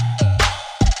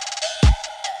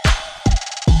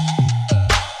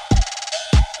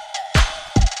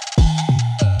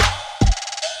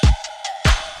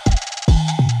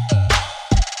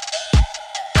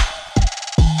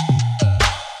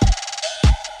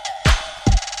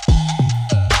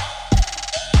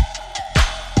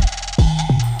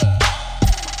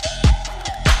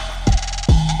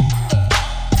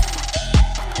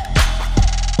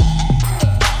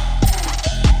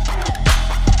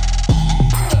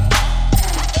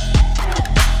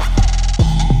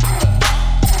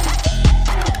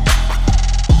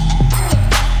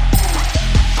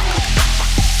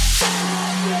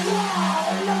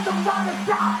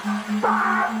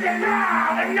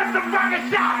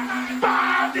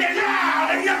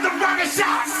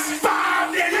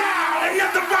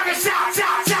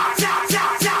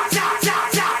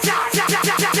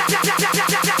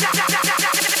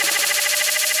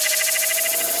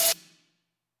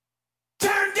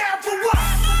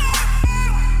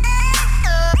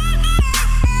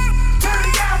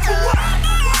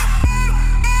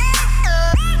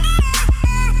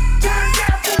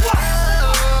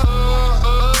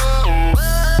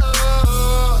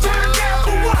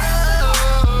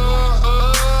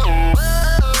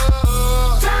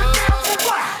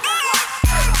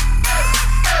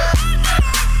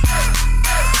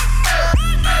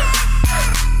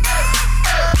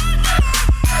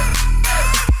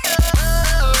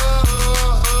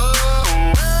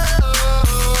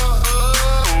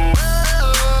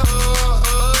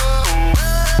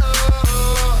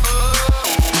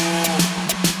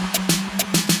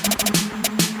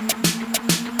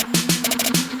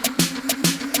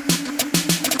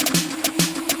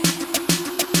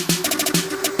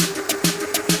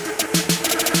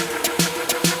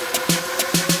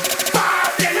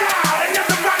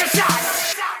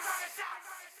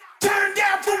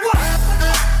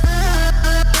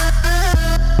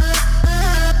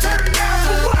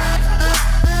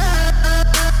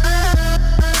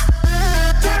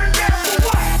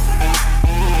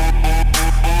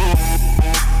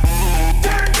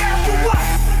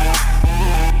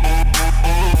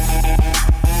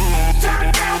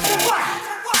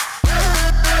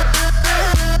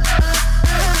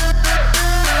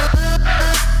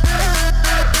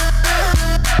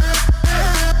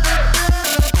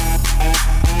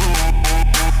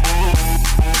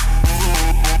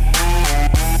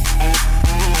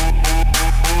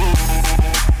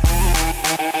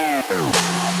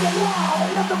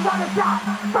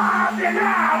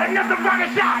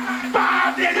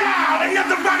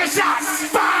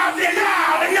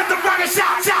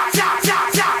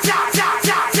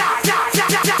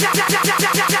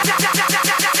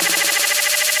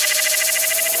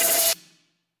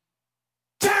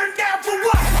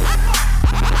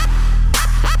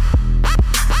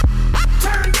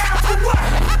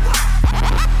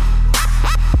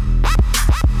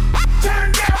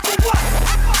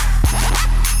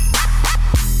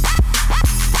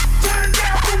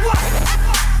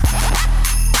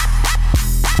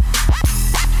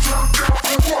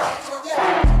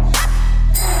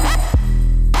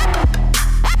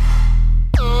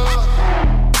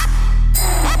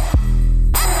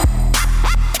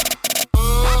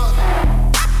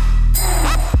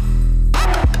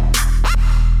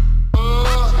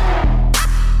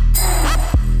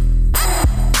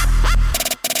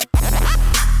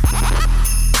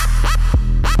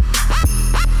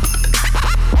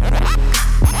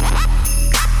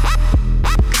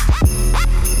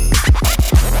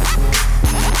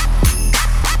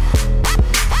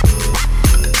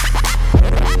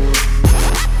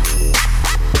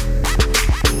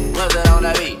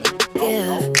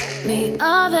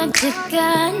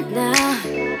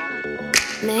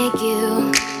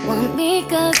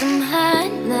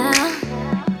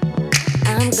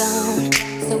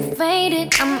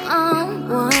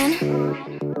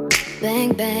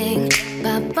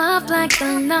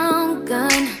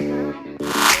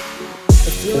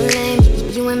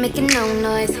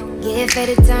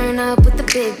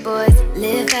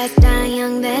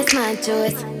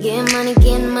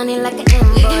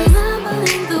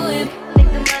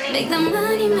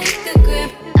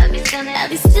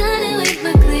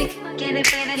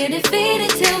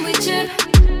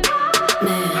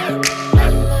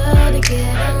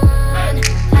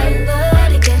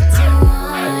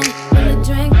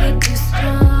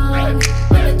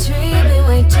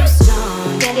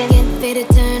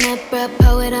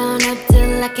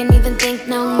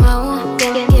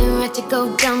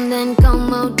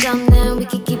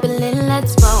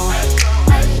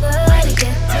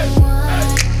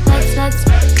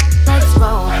 Let's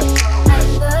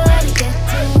roll.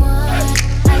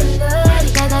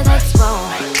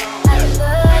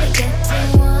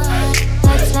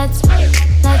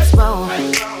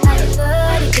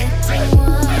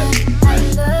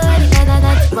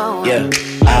 Yeah,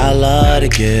 I love to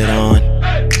get on.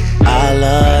 I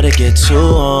love to get too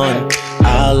on.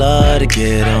 I love to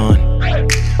get on.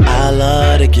 I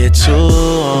love to get too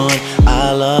on.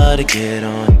 I love to get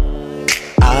on.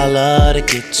 I love to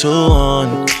get too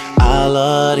on. I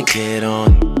love to get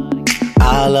on.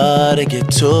 I love to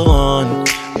get too on.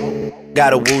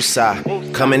 Got a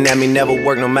woo-side, coming at me never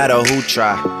work no matter who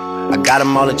try. I got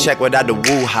them all in check without the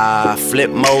woo-ha. Flip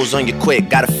modes on you quick,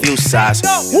 got a few sides.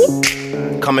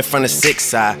 Coming from the 6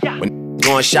 side, when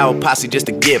going shower posse just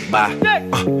to get by.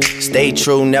 Stay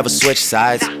true, never switch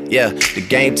sides. Yeah, the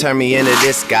game turned me into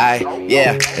this guy.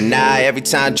 Yeah, and now every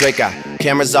time Drake out,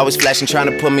 cameras always flashing,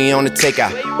 trying to put me on the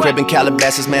takeout. Crib in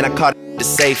Calabasas, man, I caught it at the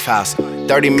safe house.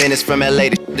 30 minutes from LA,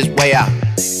 this way out.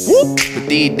 But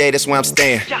these days, that's where I'm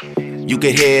staying. You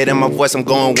can hear it in my voice, I'm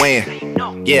going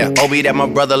weighing. Yeah, Obi, that my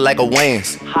brother like a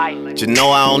Wayans. But you know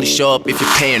I only show up if you're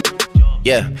paying.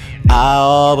 Yeah, I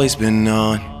always been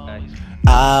on.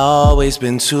 I always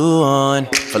been too on.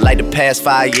 For like the past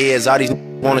 5 years, all these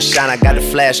wanna shine, I got the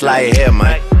flashlight here,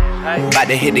 man. About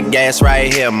to hit the gas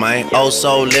right here, man. Old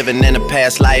soul living in the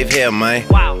past life here, man.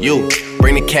 You,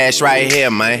 bring the cash right here,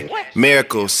 man.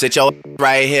 Miracle, sit your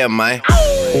right here, man.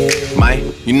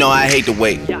 Man, you know I hate to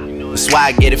wait. That's why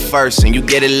I get it first and you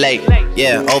get it late.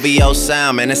 Yeah, OVO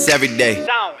sound, man, that's every day.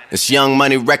 It's Young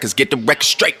Money Records, get the record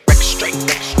straight, record straight,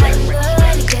 record straight.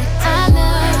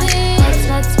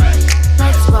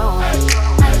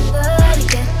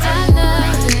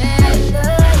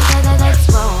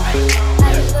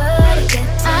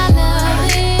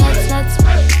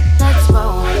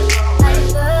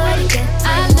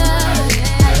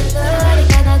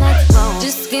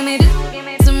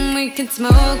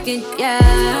 Smoke it, yeah.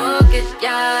 Smoke it,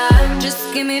 yeah.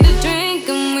 Just give me the drink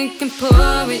and we can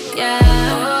pour it, yeah.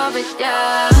 Pour it,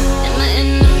 yeah. And my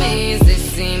enemies, they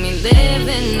see me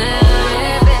living now,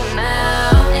 living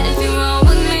now. And if you roll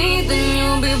with me, then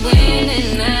you'll be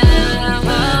winning now. Oh,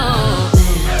 man.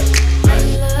 I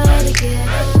love to get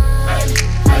on.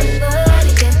 I love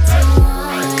to get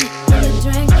on. The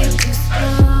drink is too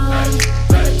strong,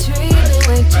 but the tree be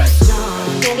way too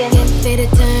strong. Get fit to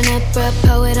turn up,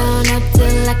 pour it on up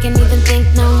till I can't even think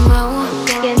no more.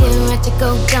 Get right to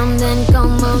go dumb, then go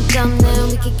more dumb, then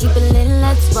we can keep it lit,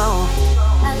 let's roll.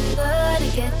 I love to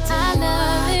get to I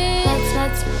love it.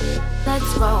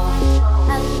 Let's roll.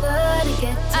 I love to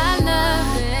get to I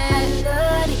love it.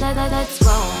 I love it. Let's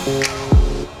roll.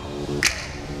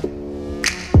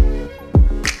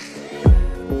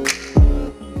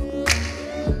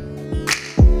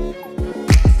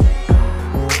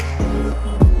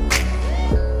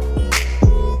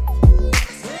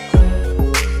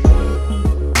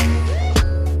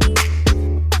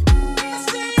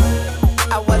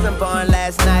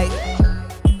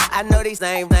 I know these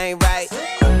names ain't right,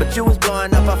 but you was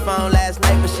blowing up her phone last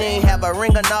night, but she ain't have a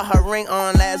ring or not her ring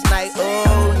on last night.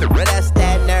 Ooh, but that's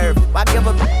that nerve. Why give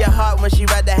a bitch your heart when she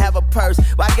rather have a purse?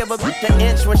 Why give a bitch an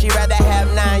inch when she rather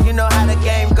have 9? You know how the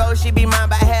game goes, she be mine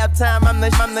by halftime. I'm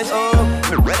the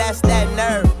ooh, but that's that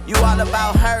nerve. You all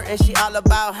about her and she all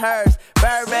about hers.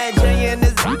 Birdman Jr. and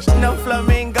this bitch, no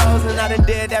flamingos, and I done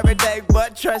did every day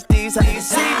but trust these. How you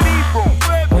see me from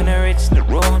when I reach the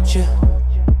road, you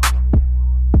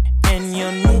and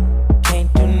your knit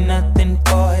can't do nothing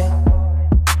for you.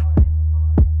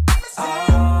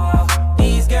 Oh,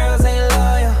 these girls ain't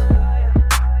loyal.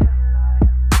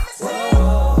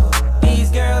 Whoa, these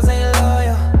girls ain't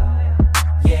loyal.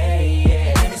 Yeah,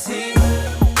 yeah, let me see.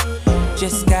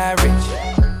 Just got rich,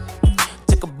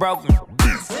 took a broke man.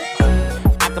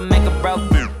 I can make a broke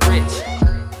rich,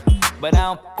 but I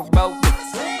don't fuck a broke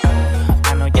bitch.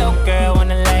 I know your girl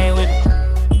wanna lay with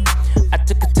me. I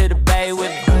took her to the bay with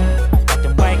me.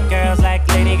 Like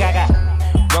Lady Gaga,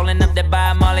 rolling up that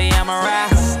by Molly, I'm a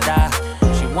rasta.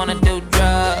 She wanna do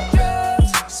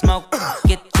drugs, smoke,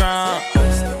 get drunk.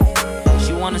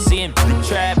 She wanna see him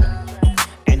trap,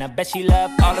 and I bet she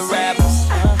love all the rappers.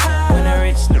 When I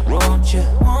reach the road,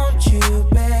 want you,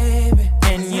 baby,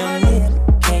 and your lip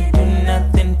can't do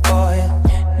nothing for you,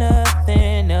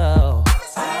 nothing, no.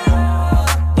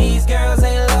 These girls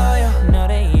ain't loyal, no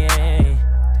they ain't.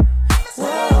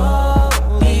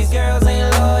 Whoa, these girls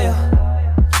ain't loyal.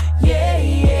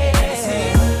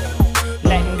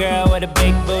 With a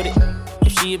big booty,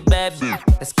 if she a bad bitch,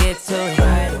 let's get to it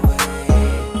right away.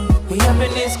 We up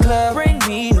in this club, bring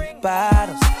me the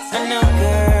bottles. I know,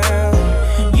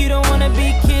 girl, you don't wanna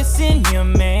be kissing your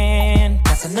man.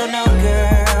 That's a no-no,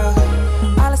 girl.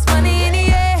 All this money in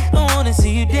the air, I wanna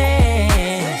see you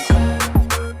dance.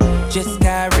 Just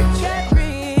got rich,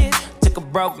 took a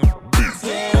broke man.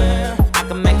 I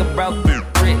can make a broke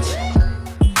rich,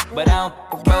 but I don't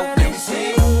fuck a broke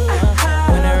bitch.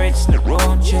 When I reach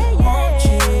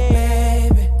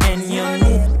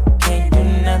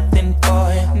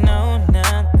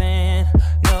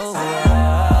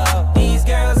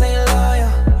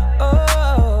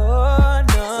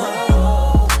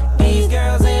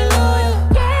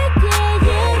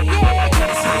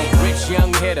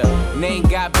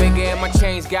got bigger and my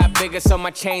chains got bigger, so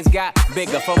my chains got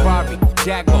bigger. Ferrari,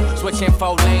 Jaguar, switching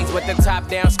 4 lanes with the top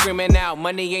down, screaming out,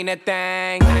 money ain't a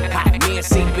thing. Me and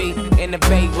CB in the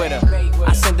bay with her.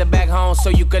 I sent her back home so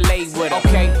you could lay with her.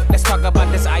 Okay, let's talk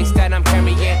about this ice that I'm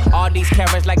carrying. All these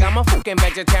carrots like I'm a fucking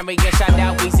vegetarian. Shout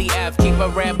out Weezy F, keep a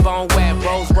red bone wet.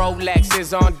 Rose Rolex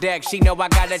is on deck. She know I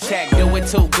got a check. Do it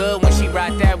too good when she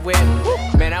ride that whip.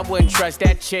 Man, I wouldn't trust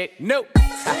that chick. Nope.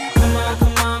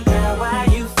 Come on, girl, why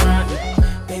you frontin'?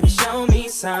 Baby, show me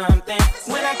something.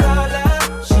 When I call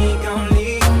her, she gon'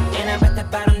 leave. And I bet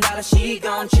that bottom dollar she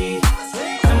gon' cheat.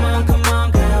 Come on,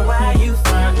 girl, why you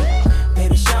frontin'?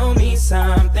 Baby, show me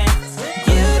something.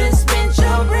 You done spent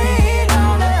your bread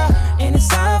on her, and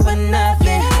it's all for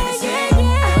nothing. When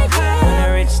I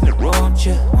reach the won't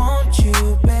you,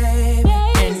 baby?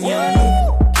 And you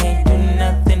can't do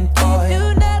nothing for you.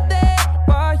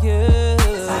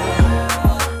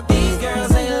 These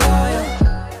girls ain't loyal.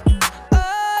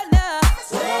 Oh no.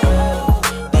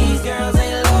 These girls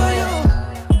ain't loyal.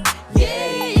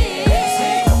 Yeah.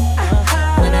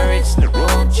 When I reach the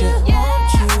won't you,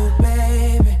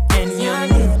 baby? And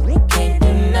you can't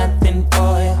do nothing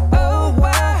for you. Oh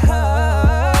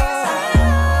wow.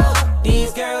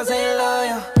 These girls ain't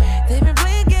loyal. They been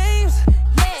playing games.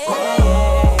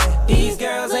 Yeah. These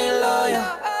girls ain't loyal.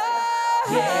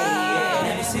 Yeah.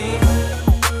 Let me see.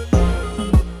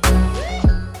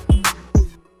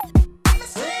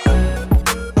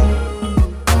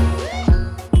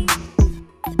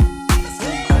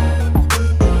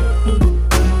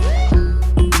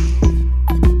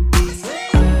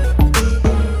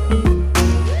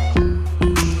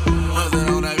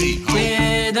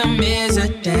 Rhythm is a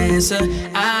dancer.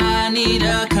 I need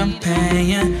a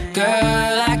companion.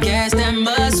 Girl, I guess that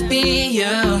must be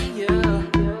you.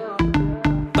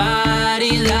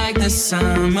 Body like the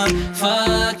summer,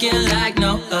 fucking like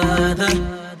no other.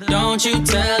 Don't you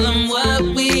tell them what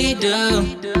we do.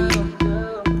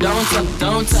 Don't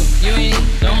tell them, you ain't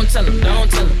need. Don't tell them,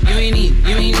 you ain't need.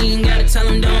 You ain't even gotta tell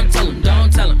them, don't tell them,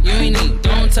 you ain't need.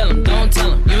 Don't tell them,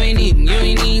 you ain't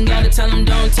even gotta tell them,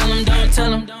 don't tell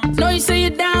them. Know you say you're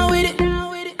down with it.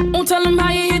 Won't tell them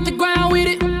how you hit the ground with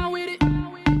it.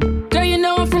 Girl, you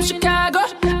know I'm from Chicago.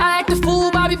 I act a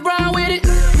fool, Bobby Brown with it.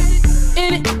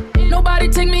 In it, nobody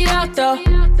take me out though.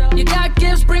 You got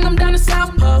gifts, bring them down to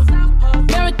South Pole.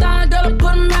 Marathon, girl, I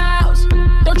put them out.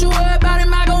 Don't you worry about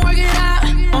him, I gon' work it out.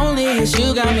 Only it's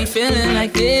you got me feeling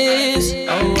like this.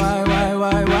 Oh, why?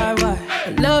 I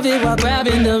love it while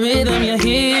grabbing the rhythm, your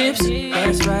hips.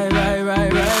 That's right.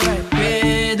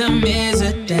 Rhythm is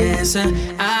a dancer.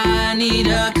 I need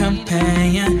a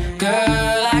companion.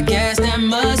 Girl, I guess that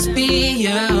must be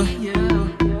you.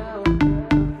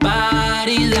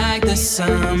 Body like the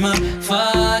summer,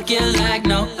 fucking like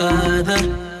no other.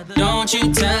 Don't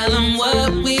you tell them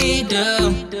what we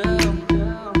do.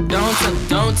 Don't tell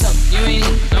them, you ain't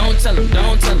need. Don't tell them,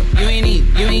 you ain't need.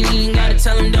 You ain't even gotta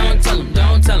tell them, don't tell them,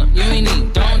 you ain't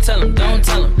need. Don't tell them,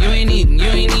 you ain't need. You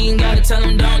ain't even gotta tell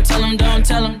them, don't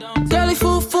tell them. Girlie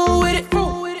fool with it,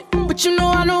 but you know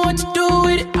I know what to do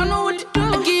with it. I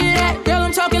give you that, girl,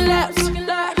 I'm talking laps.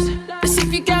 Let's see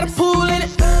if you got a pool in it.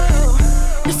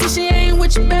 Let's see she ain't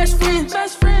with your best friends.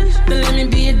 Then let me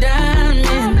be a diamond.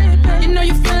 You know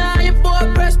you feel how your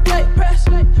boy press play.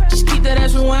 Just keep that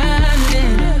ass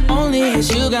rewinding. Only it's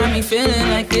you got me feeling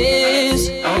like this.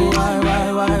 Oh, why?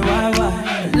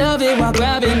 I love it while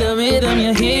grabbing the rhythm,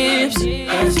 your hips.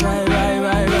 That's right.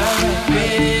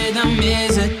 Rhythm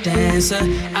is a dancer.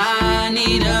 I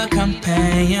need a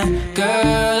companion.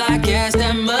 Girl, I guess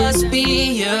that must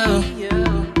be you.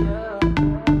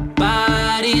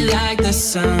 Body like the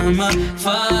summer,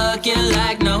 fucking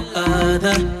like no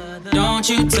other. Don't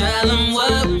you tell them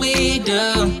what we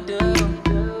do.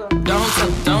 Don't tell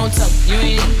them, you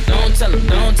ain't need. Don't tell them,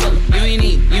 you ain't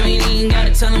need. You ain't even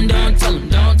gotta tell them, don't tell them,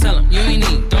 you ain't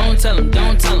need. Don't tell them,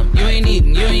 you ain't need.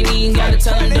 You ain't even gotta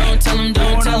tell them,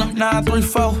 don't tell them.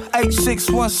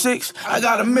 934-8616. I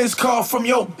got a missed call from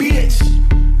your bitch.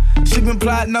 She been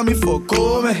plotting on me for a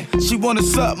cool minute. She wanna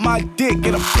suck my dick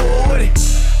and I'm cool with it.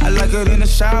 I like her in the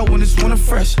shower when it's winter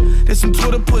fresh. There's some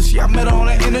Twitter pussy, I met her on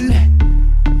the internet.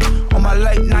 On my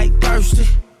late night thirsty.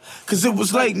 Cause it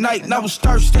was late night and I was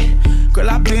thirsty. Girl,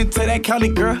 I been to that county,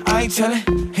 girl, I ain't tellin'.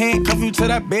 Handcuff you to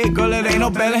that bed, girl, it ain't no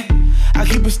belly. I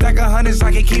keep a stack of hundreds,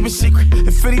 I can keep it secret.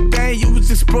 If anything, you was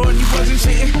exploring, you wasn't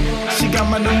cheating. She got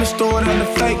my number stored under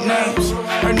fake names.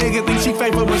 Her nigga think she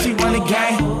fake, but when she run the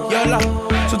game, YOLO.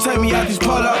 So take me out these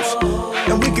polos,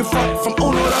 and we can fuck from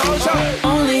Uno to Ocho.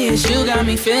 Only it's you got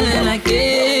me feeling like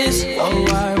this. Oh,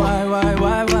 why?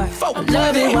 I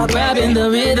love it while grabbing the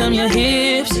rhythm, your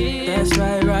hips. That's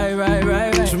right.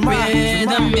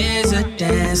 Rhythm is a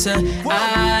dance. answer.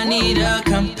 I need a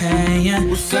companion.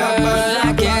 Girl,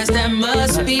 I guess that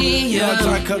must be you.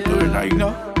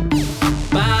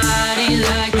 Body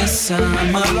like the summer,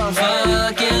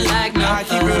 fucking like no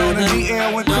other.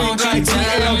 Don't you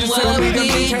tell them what we do.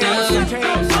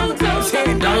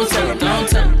 Don't tell them, don't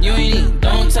tell them, you ain't need.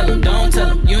 Don't tell them, don't tell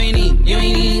them, you ain't need. You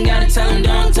ain't even gotta tell them,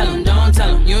 don't tell them, don't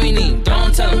tell them, you ain't need.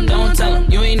 Don't tell them, don't tell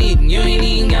them, you ain't need. You ain't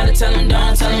even gotta tell them,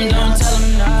 don't tell them, don't tell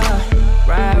them, nah.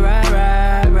 Right, right,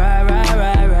 right, right, right,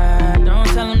 right, right. Don't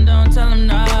tell them,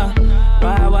 nah.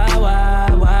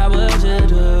 Why would you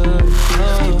do?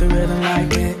 Just keep the rhythm like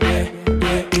that, yeah.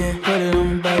 Put it on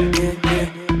me, baby, yeah.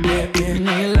 You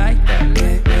know you like that,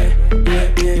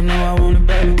 yeah. You know I want it,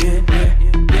 baby, yeah.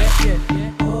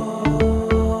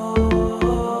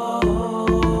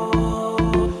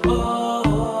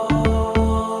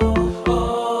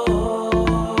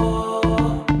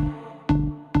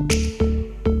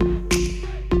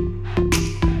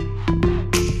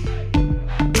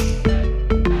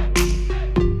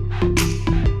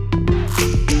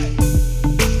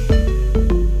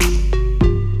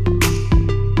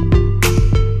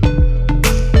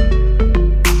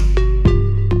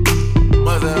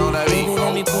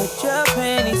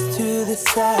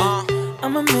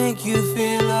 I'ma make you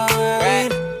feel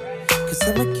alright, 'cause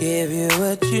I'ma give you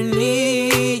what you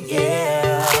need,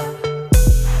 yeah.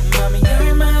 Mommy, you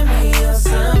remind me of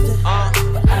something,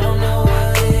 but I don't know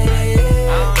what it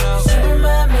is. You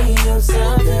remind me of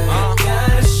something, you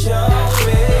gotta show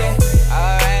me.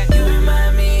 Alright. You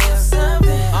remind me of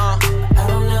something, but I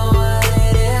don't know what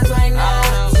it is right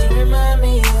now. You remind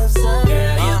me of something,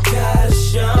 girl, you gotta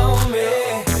show me.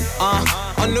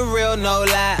 On the real, no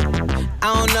lie, I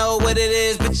don't know what it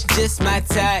is, but you just my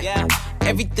type.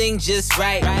 Everything just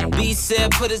right. B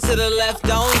said put it to the left,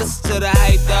 don't listen to the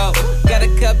hype though. Got a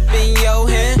cup in your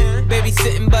hand, baby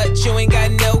sitting but you ain't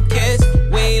got no kiss.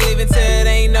 We ain't leaving till it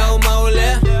ain't no more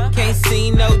left. Can't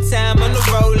see no time on the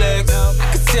Rolex. I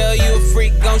could tell you a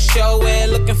freak gon' show it.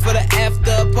 Looking for the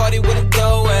after party with a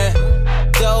dough at.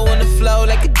 Dough on the flow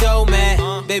like a dough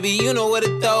man. Baby you know where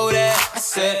to throw that. I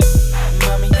said,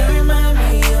 mommy you remind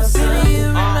me of something. You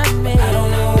remind me. I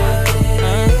don't know what it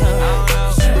is.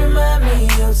 You remind me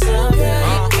of something.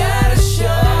 You gotta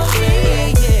show me.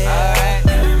 Alright.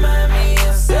 You remind me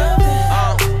of something.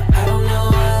 I don't know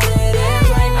what it is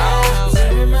right now. You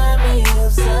remind me of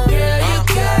something. Girl, you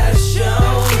gotta show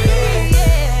me.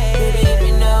 Baby, if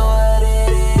you know what it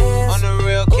is. On the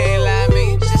real, can't lie, me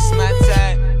just my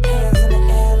type. Hands in the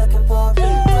air looking for a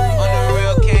big right. On the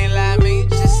real, can't lie, me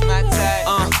just my type.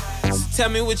 So tell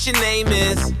me what your name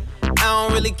is. I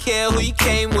don't really care who you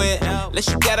came with, unless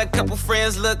you got a couple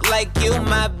friends look like you.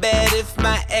 My bad if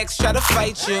my ex try to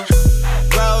fight you.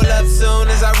 Roll up soon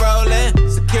as I roll in.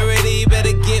 Security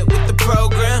better get with the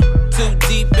program. Too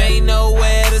deep, ain't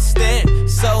nowhere to stand.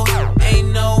 So ain't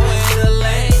nowhere to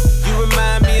land. You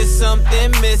remind me of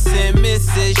something missing,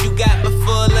 missus. You got my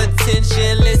full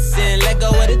attention. Listen, let go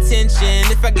of the tension.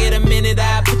 If I get a minute,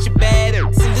 I'll put your bad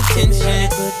ass in detention.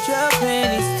 Put your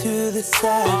panties to the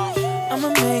side. I'ma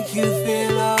make you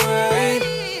feel alright,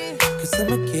 'cause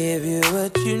I'ma give you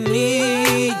what you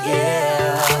need,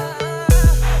 yeah.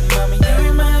 Mommy, you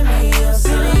remind me of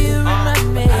something. You remind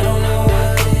me. I don't know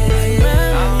what it is.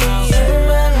 You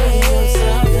remind me of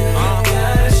something. You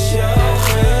gotta show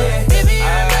me. Baby,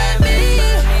 you remind me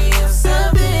of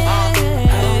something. I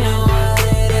don't know what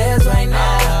it is right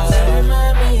now. You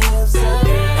remind me of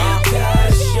something. You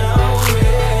gotta show me.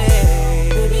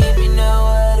 Baby, if you know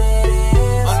what it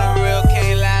is. On the real,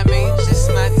 can't lie, me just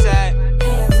my type.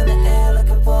 Hands in the air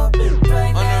looking for a big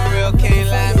right now. On the real, can't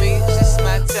lie, me just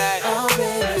my type. Oh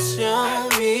baby,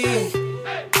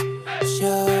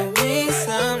 show me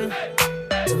something.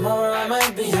 Tomorrow I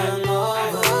might be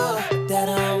hungover, but that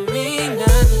don't mean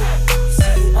nothing.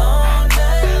 See, all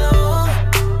night long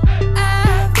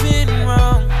I've been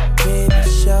wrong. Baby,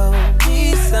 show me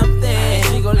something.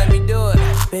 You gon' let me do it?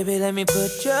 Baby, let me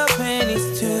put your panties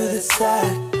to the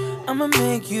side. I'ma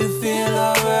make you feel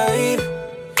alright,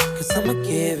 'cause I'ma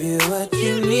give you what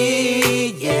you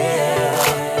need,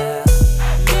 yeah.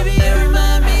 Baby, you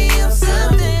remind me of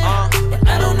something, and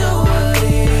I don't know what it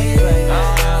is.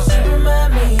 You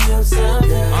remind me of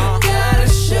something, you gotta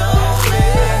show me.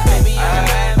 Baby, you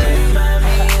remind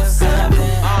me of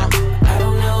something, I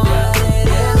don't know what it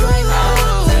is right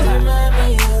now. You remind me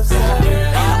of something,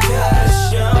 you gotta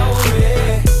show me.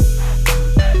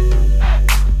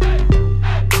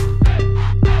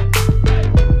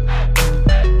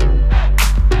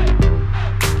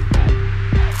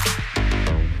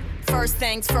 First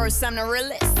things first, I'm the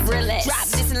realest. Drop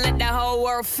this and let the whole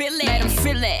world feel it. Let them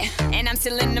feel it. And I'm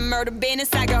still in the murder business.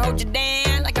 I can hold you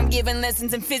down like I'm giving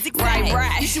lessons in physics.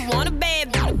 Right. You should want a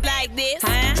bad like this.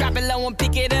 Drop it low and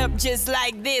pick it up just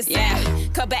like this. Yeah.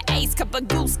 Cup of Ace, cup of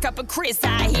Goose, cup of Chris.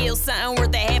 I heal something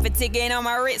worth a half a ticket on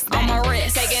my wrist.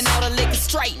 Taking all the liquor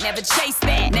straight, never chase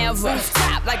that. Never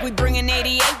rooftop like we bringing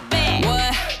 88 back.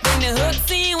 What? Bring the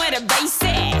hooks in where the bass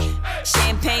at.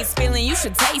 Champagne spilling, you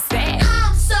should taste that.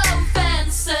 I'm so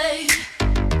fancy.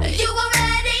 You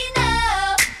already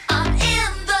know I'm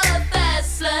in the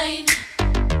fast lane.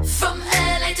 From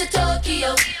LA to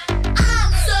Tokyo,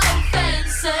 I'm so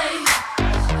fancy.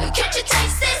 Can't you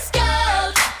taste this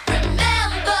gold?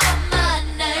 Remember my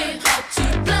name, how to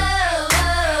blow.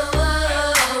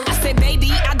 I said,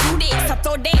 baby, I do this. I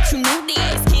thought that you knew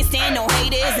this. Can't stand no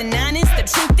haters and honest. The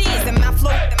truth is that my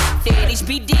flow, that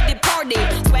HB did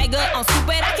departed. Swagger on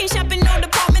stupid. I can't shop in no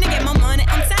department to get my money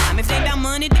on time. If they got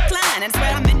money, decline. I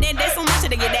swear I'm in that so much to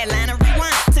get that line of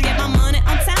rewind. To get my money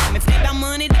on time. If they got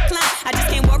money, decline. I just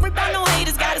can't worry about no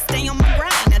haters. Gotta stay on my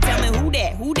grind. Now tell me who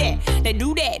that? They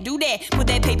do that. Put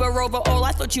that paper over all.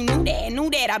 I thought you knew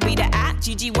that. I be the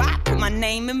I-G-G-Y. Put my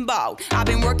name in bold. I've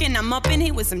been working. I'm up in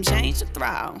here with some change to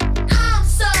throw. I'm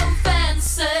so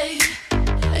fancy.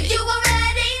 You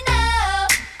already know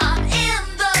I'm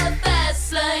in the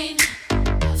fast lane.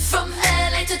 From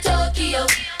LA to Tokyo,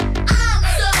 I'm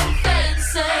so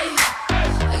fancy.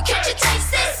 Can't you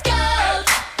taste this gold?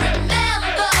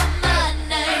 Remember my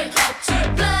name, how to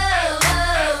blow.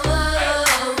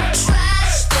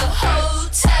 Trash the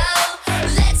hotel.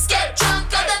 Let's get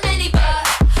drunk on the minibar.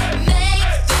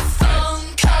 Make the phone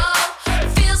call.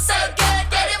 Feel so good,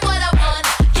 getting what I want.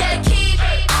 Yeah, keep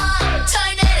on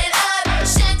turning it up.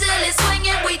 Chandelier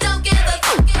swinging, we don't give a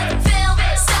fuck. Film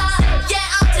star,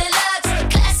 yeah, I'm deluxe.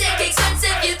 Classic,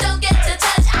 expensive, you don't get to touch.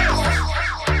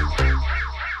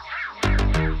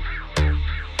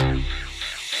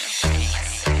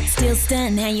 Still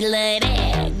stunned how you love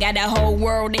that. Got the whole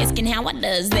world asking how I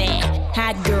does that.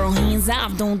 Hot girl, hands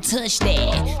off, don't touch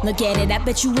that. Look at it, I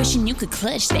bet you wishing you could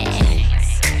clutch that.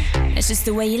 That's just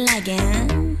the way you like it, huh?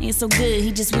 It's so good,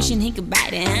 he just wishing he could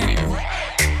bite it, huh?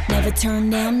 Never turn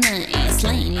down nothing,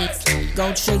 slaying it.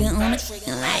 Go trigger on it,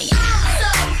 like I'm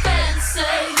so fancy.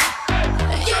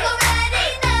 You already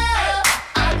know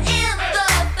I'm in the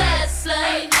fast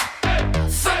lane.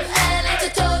 From LA to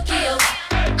Tokyo,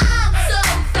 I'm so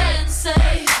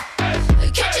fancy.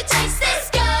 Can't you taste this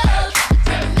gold?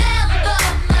 Remember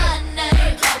my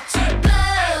name, how to blow.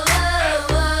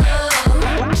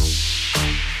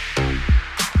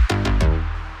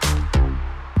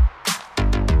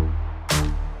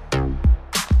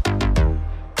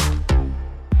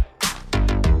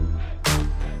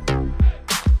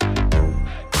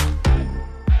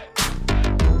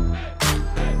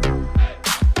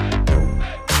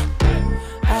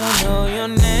 I don't know your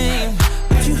name,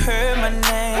 but you heard my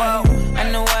name. Whoa. I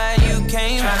know why you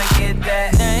came, tryna get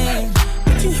that name,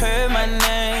 but you heard my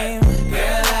name.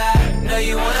 Girl, I know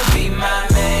you wanna be my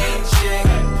main chick,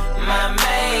 my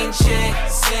main chick.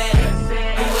 Said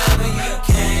whoever you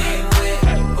came with,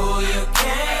 who you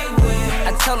came with. I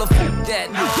tell her fuck that,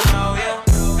 no,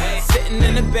 yeah. Sitting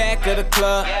in the back of the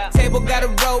club, table got a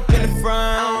rope in the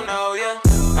front. I don't know ya.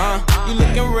 You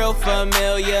looking real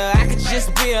familiar. I could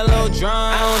just be a little drunk.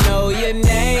 I don't know your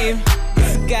name.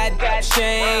 It's a goddamn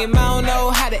shame. I don't know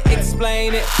how to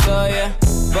explain it to ya,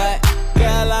 but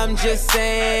girl, I'm just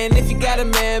saying, if you got a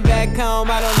man back home,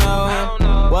 I don't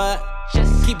know what.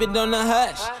 Just keep it on the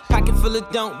hush. Pocket full of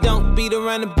don't beat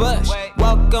around the bush.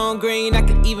 Walk on green, I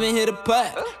can even hit a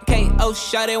putt. KO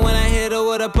shot it when I hit her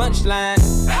with a punchline.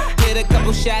 Hit a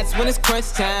couple shots when it's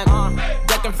crunch time.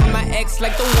 Ducking from my ex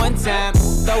like the one time.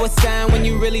 Throw a sign when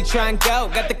you really try and go.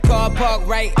 Got the car parked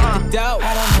right at the door.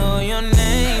 I don't know your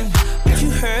name, but you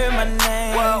heard my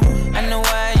name. Whoa. I know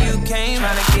why you came,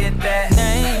 tryna get that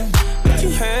name, but you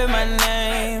heard my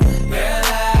name. Girl,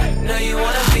 I know you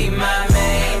wanna be my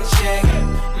main chick,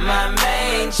 my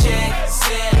main chick.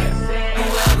 Said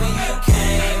whoever you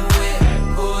came with,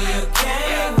 who you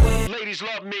came with. Ladies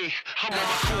love me, I'm on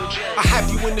my cool jet. I have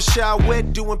you in the shower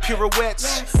wet, doing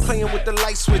pirouettes, playing with the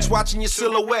light switch, watching your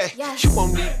silhouette. You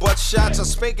won't need butt shots, I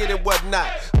spank it and whatnot.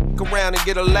 Around and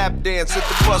get a lap dance at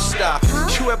the bus stop.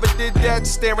 You ever did that?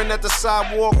 Staring at the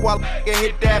sidewalk while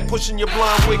hit that, pushing your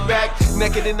blonde wig back,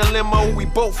 naked in the limo. We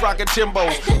both rockin'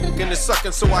 Timbos, and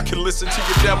sucking so I can listen to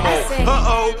your demo.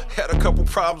 Had a couple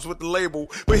problems with the label,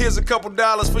 but here's a couple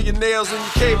dollars for your nails and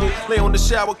your cable. Lay on the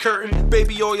shower curtain,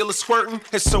 baby oil is squirting,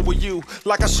 and so will you.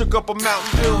 Like I shook up a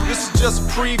Mountain Dew. This is just a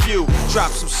preview.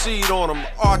 Drop some seed on them.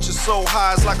 Arches so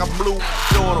high, it's like I blew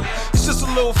on them. It's just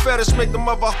a little fetish, make the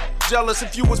mother jealous.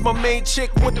 If you was my main chick,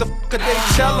 what the f could they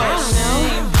tell us?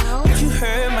 But you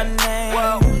heard my name.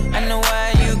 Whoa. I know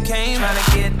why you came, tryna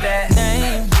get that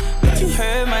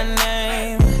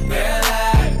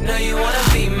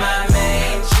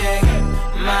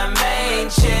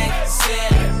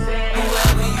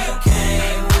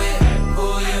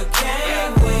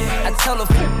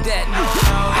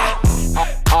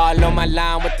that. All on my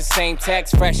line with the same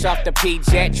text, fresh off the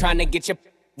P-Jet, trying to get your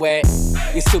wet.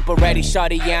 You super ready,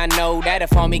 shorty, yeah, I know that. If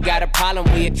homie got a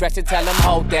problem, we address it, tell him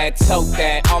hold that, tote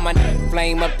that. All my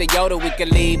flame up the Yoda, we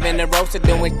could leave in the roaster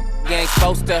doing you ain't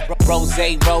supposed to. Rose,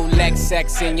 Rolex,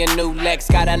 sex in your new Lex.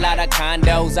 Got a lot of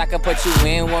condos, I could put you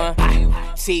in one.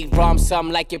 T-Rom,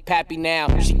 something like your pappy now.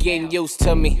 She getting used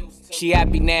to me, she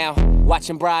happy now.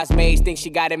 Watching bridesmaids, think she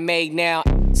got it made now.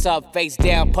 Sub face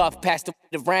down, puff past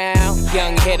the round.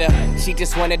 Young hitter, she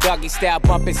just want a doggy style.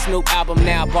 Bumping Snoop album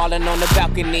now, ballin' on the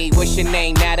balcony. What's your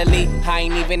name, Natalie? I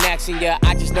ain't even asking ya,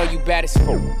 I just know you bad as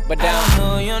fuck. But I don't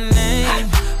know your name,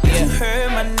 but you heard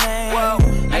my name. Whoa,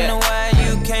 I know why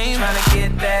you came, tryna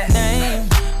get that name.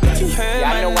 But you heard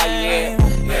my name.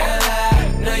 Girl,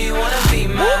 I know you wanna be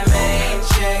my main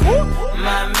chick,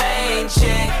 my main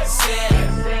chick. Said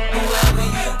whoever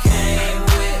you came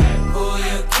with, who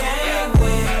you came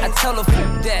with. I tell her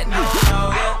fuck that.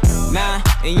 Nah,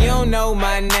 and you don't know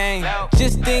my name,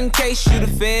 just in case you the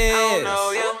feds.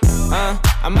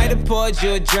 I might have poured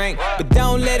you a drink, but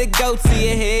don't let it go to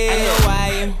your head. I know why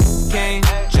you came,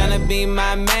 tryna be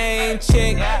my main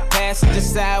chick. Passenger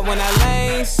side when I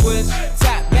lane switch.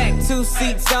 Top back, 2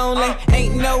 seats only.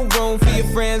 Ain't no room for your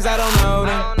friends, I don't know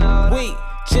them. We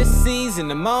just seize in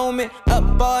the moment.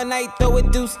 Up all night, throw a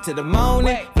deuce to the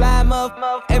morning. Fly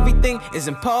up, everything is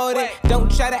important. Don't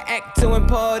try to act too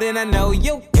important. I know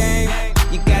you gang,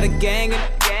 you got a gang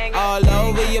all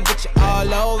over you, but you're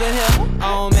all over here.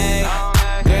 Oh man,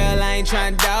 girl, I ain't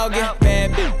tryna dog you.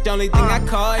 Bad bitch, only thing I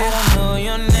call you. I don't know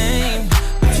your name,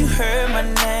 but you heard my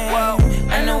name.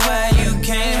 I know why you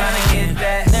came, tryna get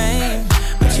that name,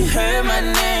 but you heard my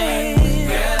name.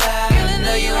 Girl, I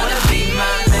know you wanna be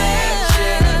my main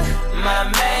chick, my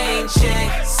main chick.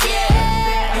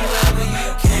 Yeah, whoever you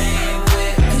came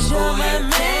with, 'cause you're my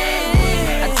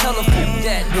main. I tell her fuck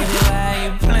that, baby, why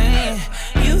you playing?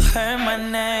 You heard my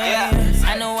name,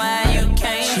 I know why you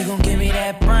came. She gon' give me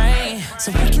that brain,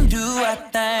 so we can do our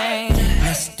thing.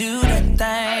 Let's do that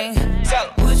thing.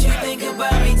 What you think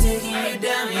about me taking you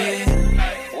down here?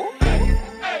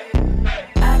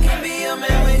 I can be your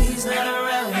man when he's not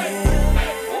around here.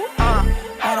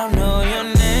 I don't know your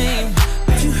name,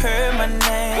 but you heard my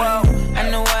name. I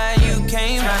know why you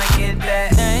came, tryna get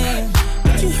that name,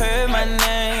 but you heard my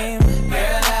name.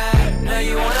 Girl, I know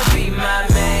you wanna be my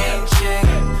main chick,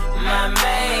 my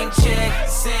main chick.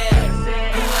 Said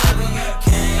whoever you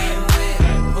came with,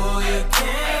 who you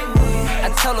came with. I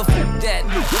tell her fuck that.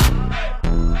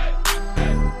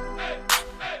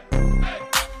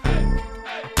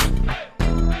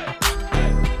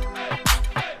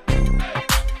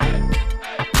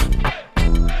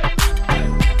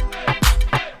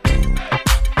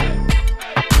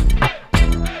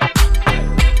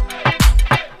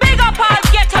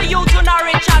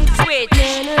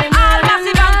 All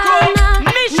massive and crew,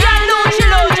 Mission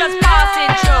Luchilo just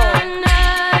passing through.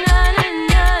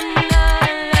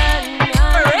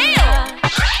 For real.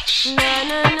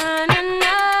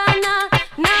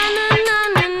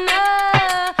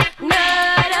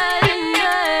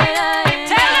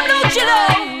 Tell them Luchilo.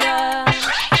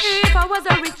 If I was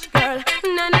a rich girl,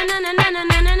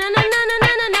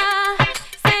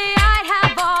 say I'd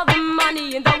have all the money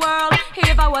in the world.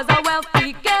 If I was a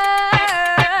wealthy girl.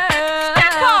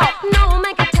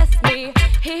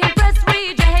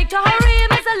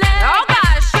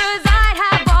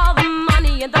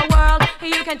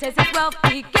 Taste this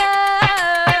wealthy girl.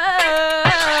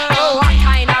 Oh, what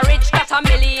kind of rich? Got a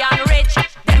million rich.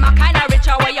 Them a kind of rich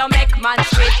where you make man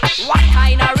switch. What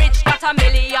kind of rich? Got a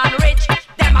million rich.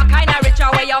 Them a kind of rich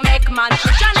where you make man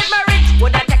switch. And if me rich,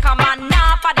 woulda take a man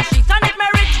now for the streets. And if me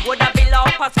rich, woulda build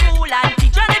up a school and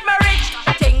teach. And if me rich,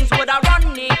 things woulda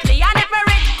run neatly. And if me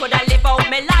rich, coulda live out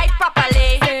me life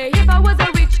properly. Say if I was a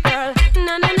rich girl,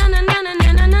 na na na na na na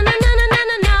na na na na na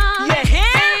na na. You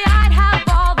hear? Say I'd have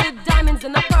all the diamonds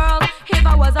in the pearl. If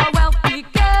I was a wealthy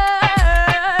girl,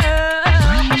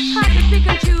 I could pick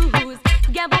and choose,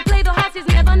 gamble, play the horses,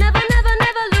 never, never, never,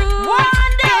 never lose.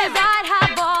 One day, 'cause I'd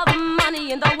have all the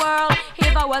money in the world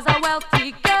if I was a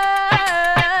wealthy girl.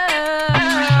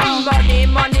 Money,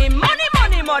 money, money,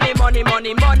 money, money, money,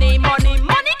 money, money, money,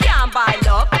 money can't buy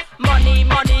love. Money,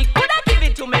 money, coulda give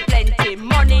it to me plenty.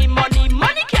 Money, money,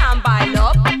 money can't buy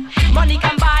love. Money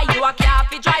can buy you a car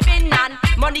for driving, and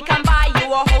money can buy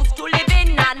you a house to live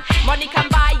in, and money can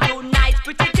buy you nice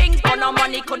pretty things, but no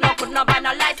money could not buy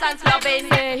no license loving.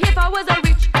 Say if I was a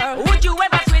rich girl, would you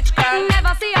ever switch, girl?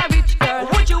 Never see a rich girl.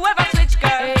 Would you ever switch,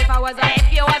 girl? If I was a,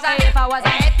 if you was a, if I was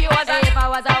a, if you was a, if I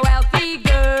was a wealthy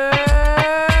girl.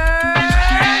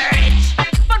 Rich,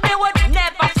 but me would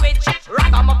never switch.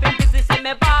 Ragamuffin business in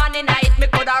me born in it, me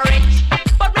coulda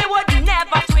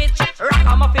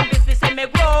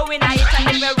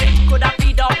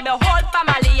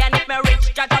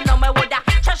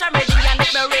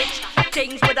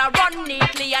run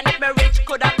neatly. And if me rich,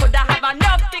 coulda have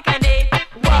enough thickening.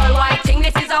 Worldwide thing,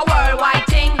 this is a worldwide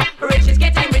thing. Rich is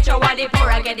getting richer while the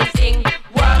poor are getting sting.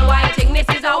 Worldwide thing, this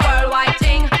is a worldwide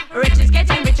thing. Rich is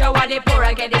getting richer while the poor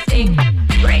are getting sting.